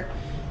met her,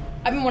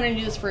 I've been wanting to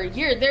do this for a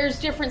year. There's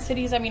different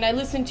cities. I mean, I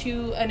listen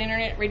to an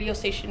internet radio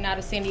station out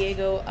of San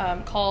Diego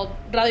called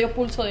Radio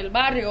Pulso del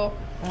Barrio.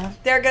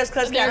 There goes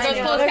closed There goes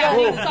captioning. closed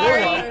captioning.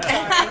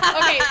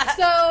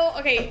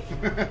 Sorry.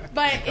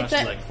 But it's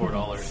Costs like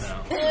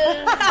 $4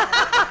 now.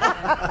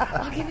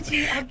 I'll give it to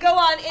you. Go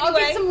on anyway. I'll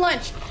get some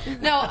lunch.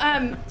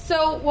 No,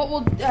 so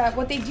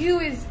what they do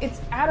is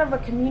it's out of a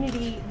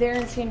community there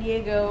in San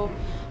Diego,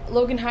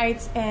 Logan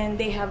Heights, and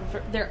they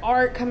have their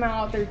art come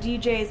out, their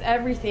DJs,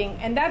 everything,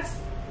 and that's,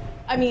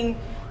 I mean,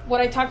 what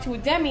I talked to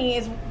with Demi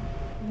is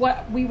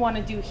what we want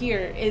to do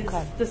here is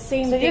the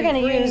same So thing. you're going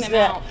to bring use them the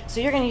out.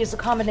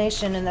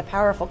 combination and the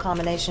powerful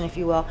combination, if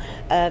you will,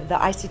 of the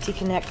ICT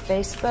Connect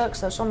Facebook,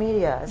 social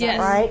media. Is that Yes.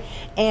 right?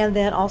 And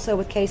then also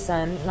with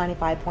KSUN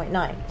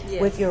 95.9 Yes.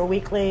 with your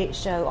weekly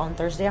show on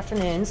Thursday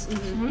afternoons,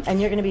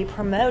 and you're going to be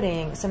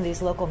promoting some of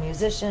these local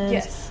musicians,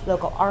 Yes.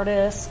 local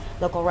artists,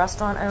 local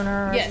restaurant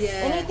owners, Yes. Yes.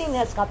 anything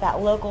that's got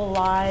that local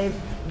live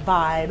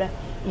vibe.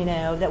 You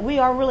know, that we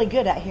are really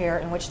good at here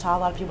in Wichita. A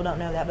lot of people don't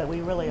know that, but we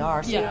really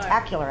are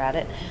spectacular at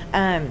it.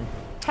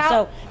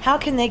 So how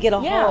can they get a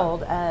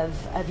hold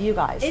of you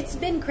guys? It's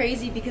been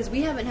crazy because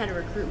we haven't had to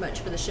recruit much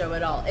for the show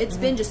at all. It's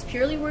been just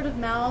purely word of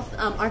mouth.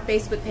 Our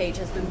Facebook page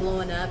has been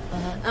blowing up.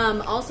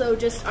 Also,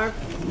 just our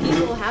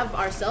people have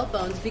our cell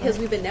phones because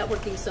we've been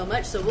networking so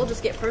much. So we'll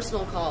just get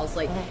personal calls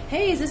like,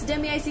 "Hey, is this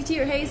Demi ICT?"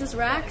 or "Hey, is this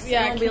Rax?"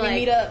 Yeah, and we'll can we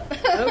meet up?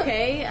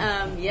 Okay,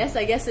 yes,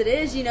 I guess it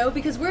is. You know,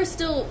 because we're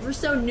so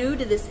new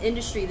to this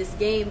industry, this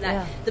game,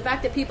 that the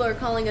fact that people are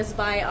calling us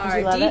by our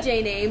you love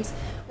DJ names.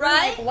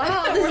 Right? Like,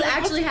 wow, this is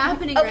actually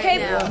happening Okay,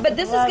 right now. but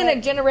this is going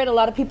to generate a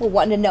lot of people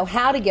wanting to know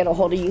how to get a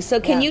hold of you. So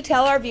can you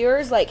tell our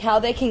viewers like how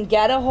they can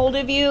get a hold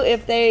of you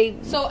if they...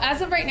 So as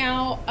of right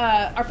now,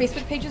 our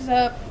Facebook page is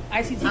up.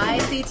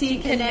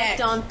 ICT Connect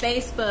on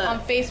Facebook.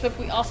 On Facebook,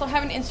 we also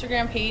have an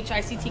Instagram page,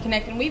 ICT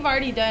Connect, and we've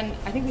already done.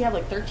 I think we have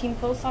like 13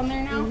 posts on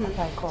there now.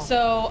 Okay, cool.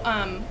 So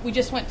we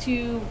just went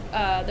to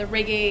the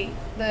reggae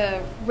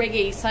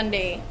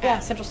Sunday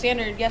at Central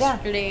Standard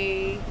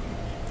yesterday.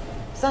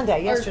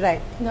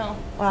 Yesterday. No.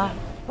 Well,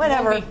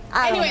 whenever.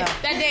 I don't Anyway, know.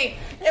 that day.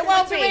 It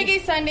won't to be.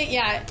 Reggae Sunday.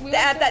 Yeah. We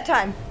At that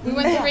time. We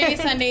went to Reggae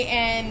Sunday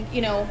and,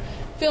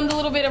 filmed a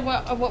little bit of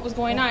what was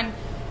going on.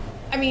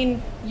 I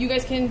mean, you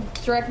guys can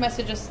direct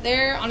message us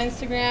there on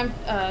Instagram,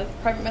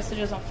 private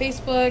messages on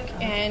Facebook,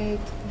 and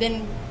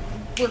then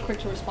we're quick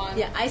to respond.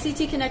 Yeah,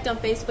 ICT Connect on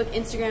Facebook,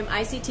 Instagram,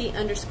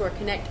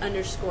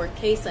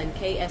 ICT_Connect_KSUN,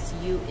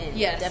 KSUN.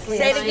 Yes. Definitely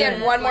Say it find again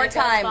us, one more like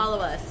us, time. Follow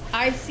us.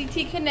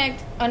 ICT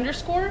Connect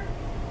 _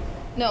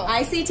 No.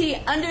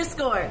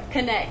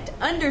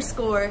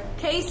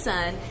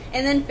 ICT_Connect_KSUN.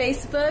 And then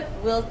Facebook,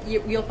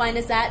 you'll find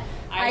us at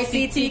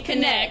ICT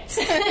Connect.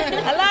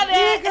 I love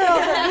it.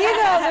 You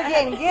girls are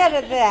getting good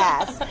at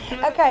this.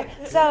 Okay,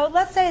 so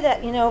let's say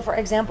that, for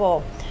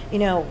example,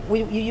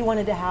 you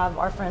wanted to have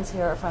our friends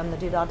here from the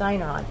Doo Dah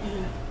Diner on.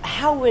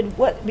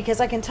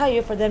 Because I can tell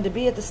you for them to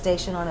be at the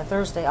station on a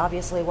Thursday,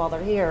 obviously while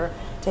they're here,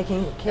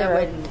 taking care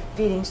of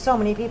feeding so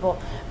many people,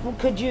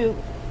 could you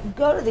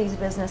go to these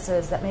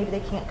businesses that maybe they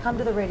can't come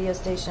to the radio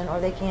station or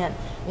they can't,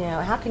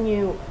 how can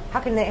they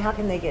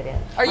get in?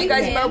 Are you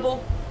guys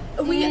mobile?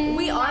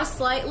 We are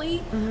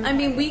slightly. I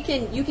mean,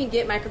 you can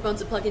get microphones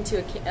to plug into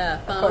a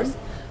phone,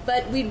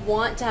 but we'd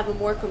want to have a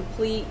more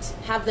complete,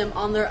 have them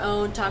on their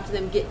own, talk to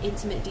them, get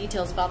intimate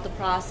details about the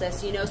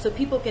process, so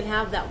people can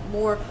have that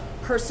more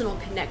personal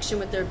connection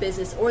with their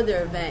business or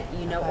their event,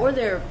 or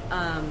their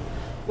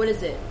what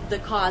is it, the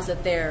cause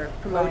that they're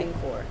promoting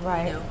for.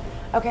 Right. You know?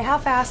 Okay, how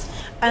fast?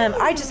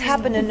 I just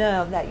happen to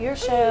know that your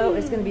show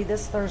is going to be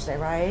this Thursday,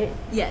 right?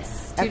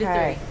 Yes, 2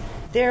 to 3.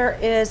 There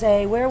is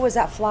where was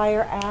that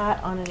flyer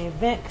at on an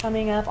event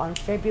coming up on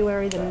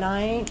February the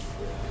 9th?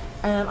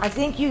 I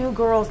think you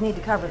girls need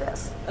to cover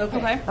this.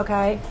 Okay.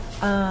 Okay.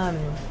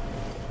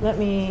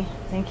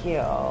 Thank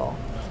you.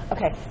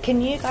 Okay,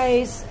 can you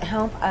guys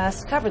help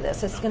us cover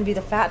this? It's going to be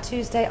the Fat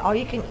Tuesday, all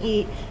you can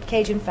eat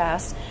Cajun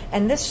Fest,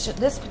 and this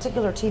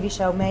particular TV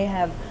show may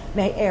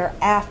air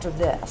after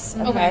this.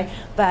 Okay,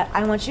 but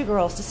I want you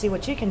girls to see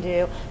what you can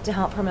do to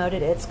help promote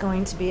it. It's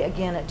going to be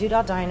again at Doo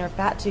Dah Diner,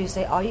 Fat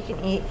Tuesday, all you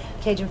can eat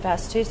Cajun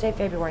Fest, Tuesday,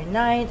 February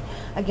 9th.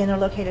 Again, they're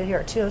located here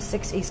at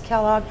 206 East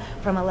Kellogg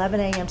from 11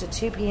 a.m. to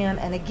 2 p.m.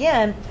 And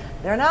again,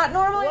 they're not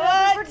normally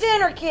open for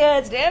dinner,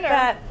 kids.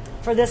 But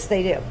for this,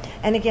 they do.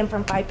 And again,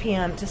 from 5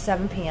 p.m. to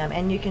 7 p.m.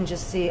 And you can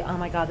just see, oh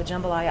my God, the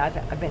jambalaya.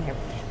 I've been here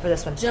for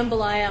this one.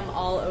 Jambalaya, I'm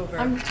all over.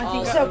 I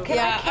think so. Can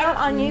I count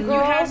on you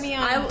girls? You have me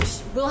on.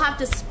 We'll have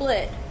to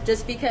split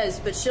just because,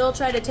 but she'll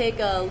try to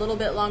take a little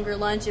bit longer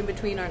lunch in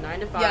between our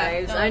 9 to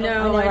 5s. Yeah, I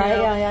know. right?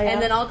 Yeah.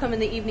 And then I'll come in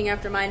the evening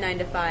after my 9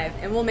 to 5,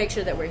 and we'll make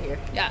sure that we're here.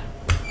 Yeah.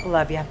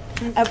 Love you.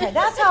 Okay,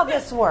 that's how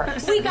this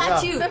works. We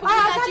got you. We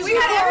got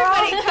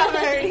everybody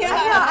covered.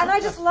 Yeah, and I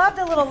just love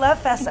the little love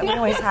fest that we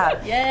always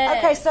have. Yes.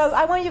 Okay, so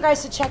I want you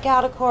guys to check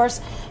out, of course,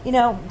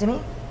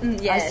 Demi?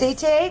 Yes.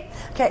 ICT?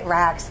 Okay,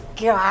 Rax.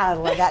 God, I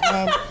love that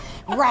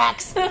name.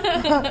 Rax.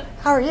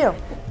 How are you?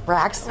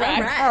 Rax.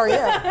 How are you?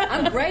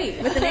 I'm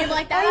great. With a name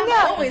like that, I know.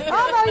 I'm always good.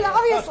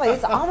 Obviously,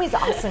 it's always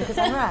awesome because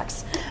I'm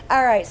Rax.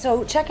 All right,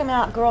 so check them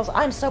out, girls.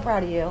 I'm so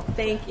proud of you.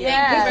 Thank you.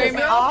 Yeah, Thank you very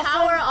much. Girl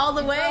power all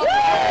the way.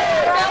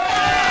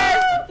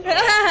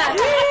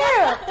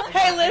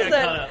 Hey, listen.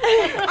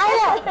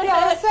 I know.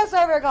 Yeah, it says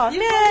over going.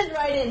 Man,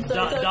 right in. So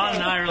Don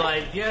and I are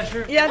like, yeah,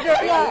 sure. Yeah, girl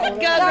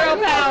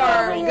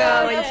power.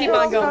 Go and keep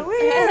on going.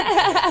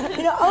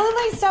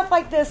 Only stuff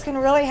like this can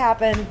really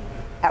happen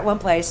at one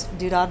place,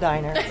 Doo Dah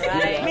Diner.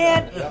 Right.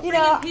 Man,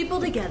 bringing people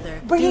together.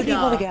 Bringing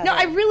people together. No,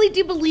 I really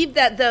do believe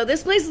that, though.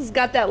 This place has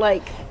got that,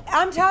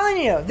 I'm telling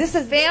you, this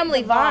is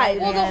family vibe.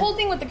 Well, the whole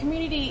thing with the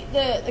community,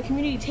 the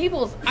community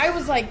tables, I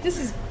was like, this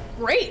is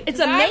great. It's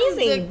amazing.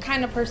 amazing. The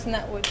kind of person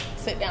that would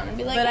sit down and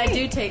be like, but hey. I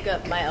do take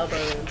up my elbow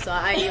room, so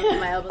I need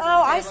my elbows.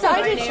 I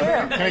do too.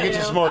 Can I get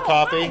you some more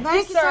coffee?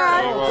 Thank you,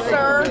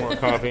 sir. More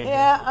coffee.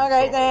 Yeah,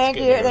 okay, thank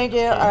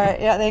you. All right,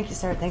 yeah, thank you,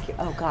 sir. Thank you.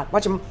 Oh, God,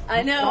 watch them.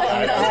 I know,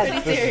 that was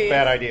pretty serious. This is a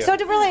bad idea. So,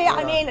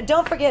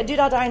 don't forget, Doo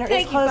Dah Diner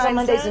is closed on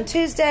Mondays and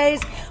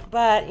Tuesdays,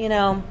 but,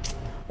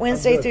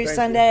 Wednesday through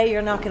Sunday,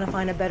 you're not going to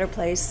find a better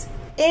place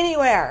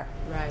anywhere.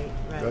 Right.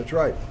 That's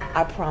right.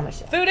 I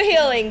promise you. Food of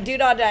Healing, Doo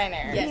Dah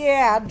Diner. Yes.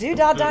 Yeah, Doo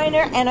Dah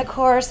Diner, and of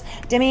course,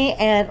 Demi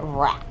and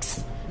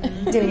Rax.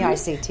 Demi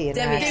ICT and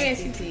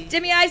Rax.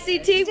 Demi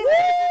ICT,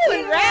 woo,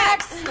 and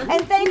Rax.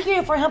 And thank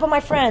you for helping my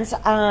friends.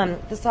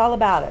 That's all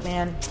about it,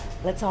 man.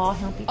 Let's all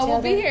help each other.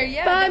 We'll be here,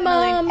 yeah. Bye,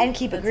 definitely. Mom. And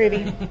keep it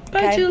groovy.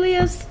 Bye, Okay?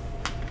 Julius.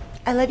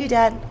 I love you,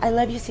 Dad. I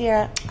love you,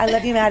 Sierra. I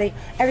love you, Maddie.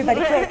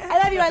 Everybody, quick. I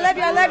love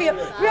you.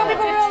 Real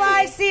people, real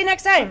lives. See you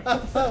next time.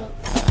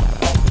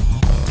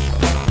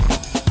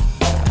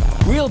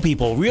 Real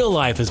People, Real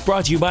Life is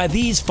brought to you by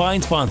these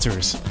fine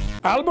sponsors.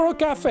 Albero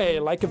Cafe,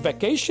 like a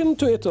vacation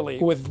to Italy,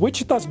 with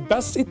Wichita's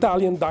best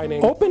Italian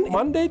dining. Open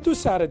Monday to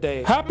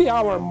Saturday. Happy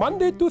hour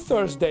Monday to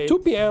Thursday, 2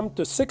 p.m.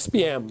 to 6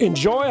 p.m.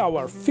 Enjoy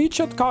our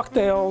featured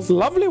cocktails,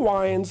 lovely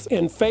wines,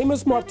 and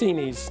famous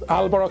martinis.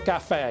 Albero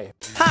Cafe.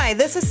 Hi,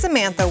 this is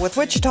Samantha with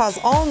Wichita's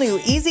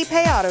all-new Easy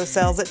Pay Auto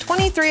Sales at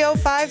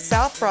 2305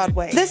 South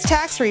Broadway. This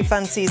tax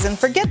refund season,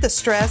 forget the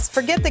stress,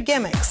 forget the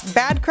gimmicks.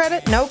 Bad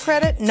credit,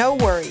 no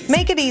worries.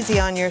 Make it easy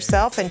on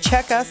yourself and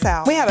check us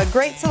out. We have a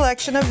great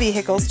selection of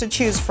vehicles to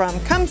choose from.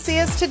 Come see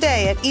us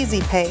today at Easy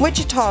Pay,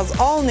 Wichita's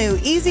all-new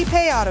Easy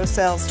Pay Auto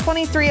Sales,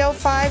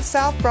 2305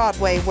 South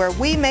Broadway, where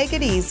we make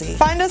it easy.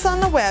 Find us on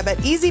the web at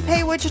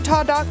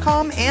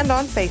easypaywichita.com and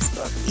on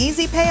Facebook.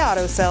 Easy Pay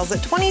Auto Sales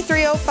at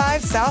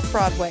 2305 South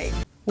Broadway.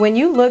 When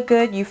you look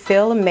good, you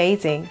feel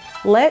amazing.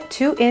 Let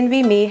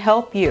 2NV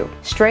help you.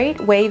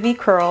 Straight, wavy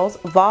curls,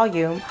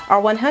 volume,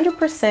 our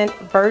 100%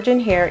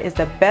 virgin hair is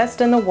the best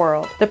in the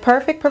world. The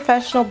perfect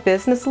professional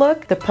business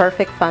look, the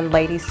perfect fun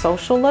lady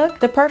social look,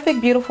 the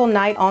perfect beautiful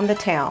night on the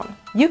town.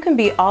 You can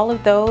be all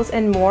of those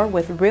and more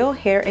with real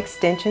hair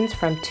extensions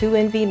from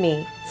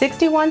 2NV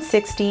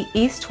 6160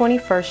 East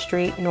 21st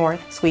Street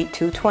North, Suite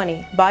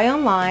 220. Buy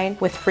online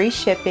with free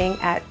shipping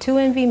at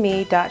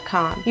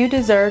 2NVme.com. You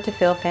deserve to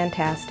feel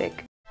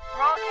fantastic.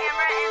 Roll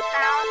camera and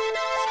sound.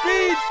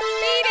 Speed!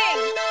 Speeding!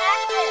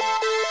 Action!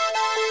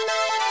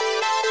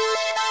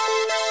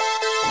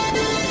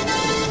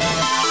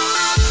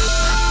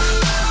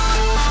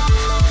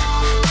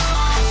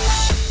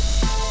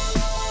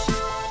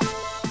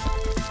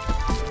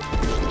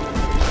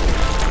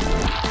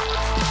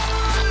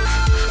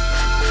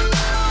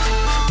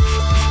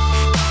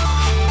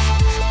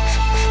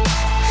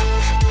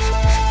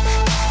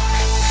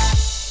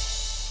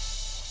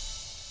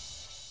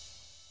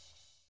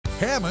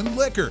 Hammond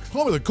Liquor,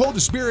 home of the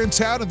coldest beer in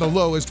town and the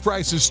lowest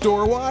prices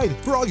store-wide.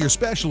 For all your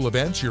special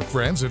events, your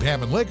friends at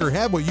Hammond Liquor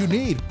have what you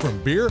need,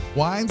 from beer,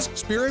 wines,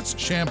 spirits,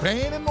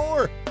 champagne, and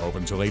more.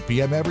 Open till 8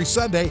 p.m. every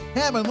Sunday.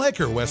 Hammond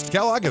Liquor, West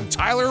Kellogg and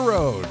Tyler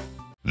Road.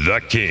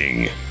 The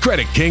King.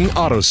 Credit King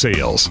Auto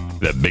Sales.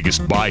 The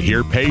biggest buy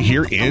here, pay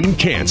here in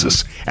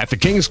Kansas. At the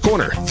King's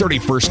Corner,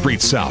 31st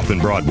Street South and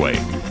Broadway.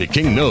 The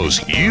King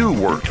knows you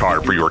worked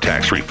hard for your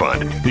tax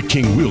refund. The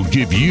King will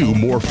give you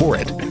more for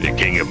it. The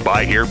King of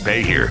buy here,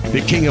 pay here. The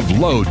King of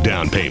low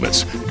down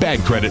payments. Bad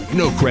credit,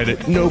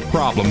 no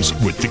problems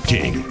with the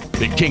King.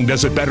 The King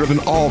does it better than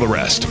all the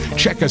rest.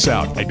 Check us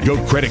out at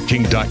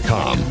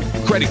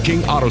GoCreditKing.com. Credit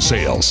King Auto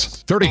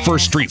Sales,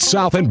 31st Street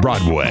South and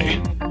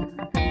Broadway.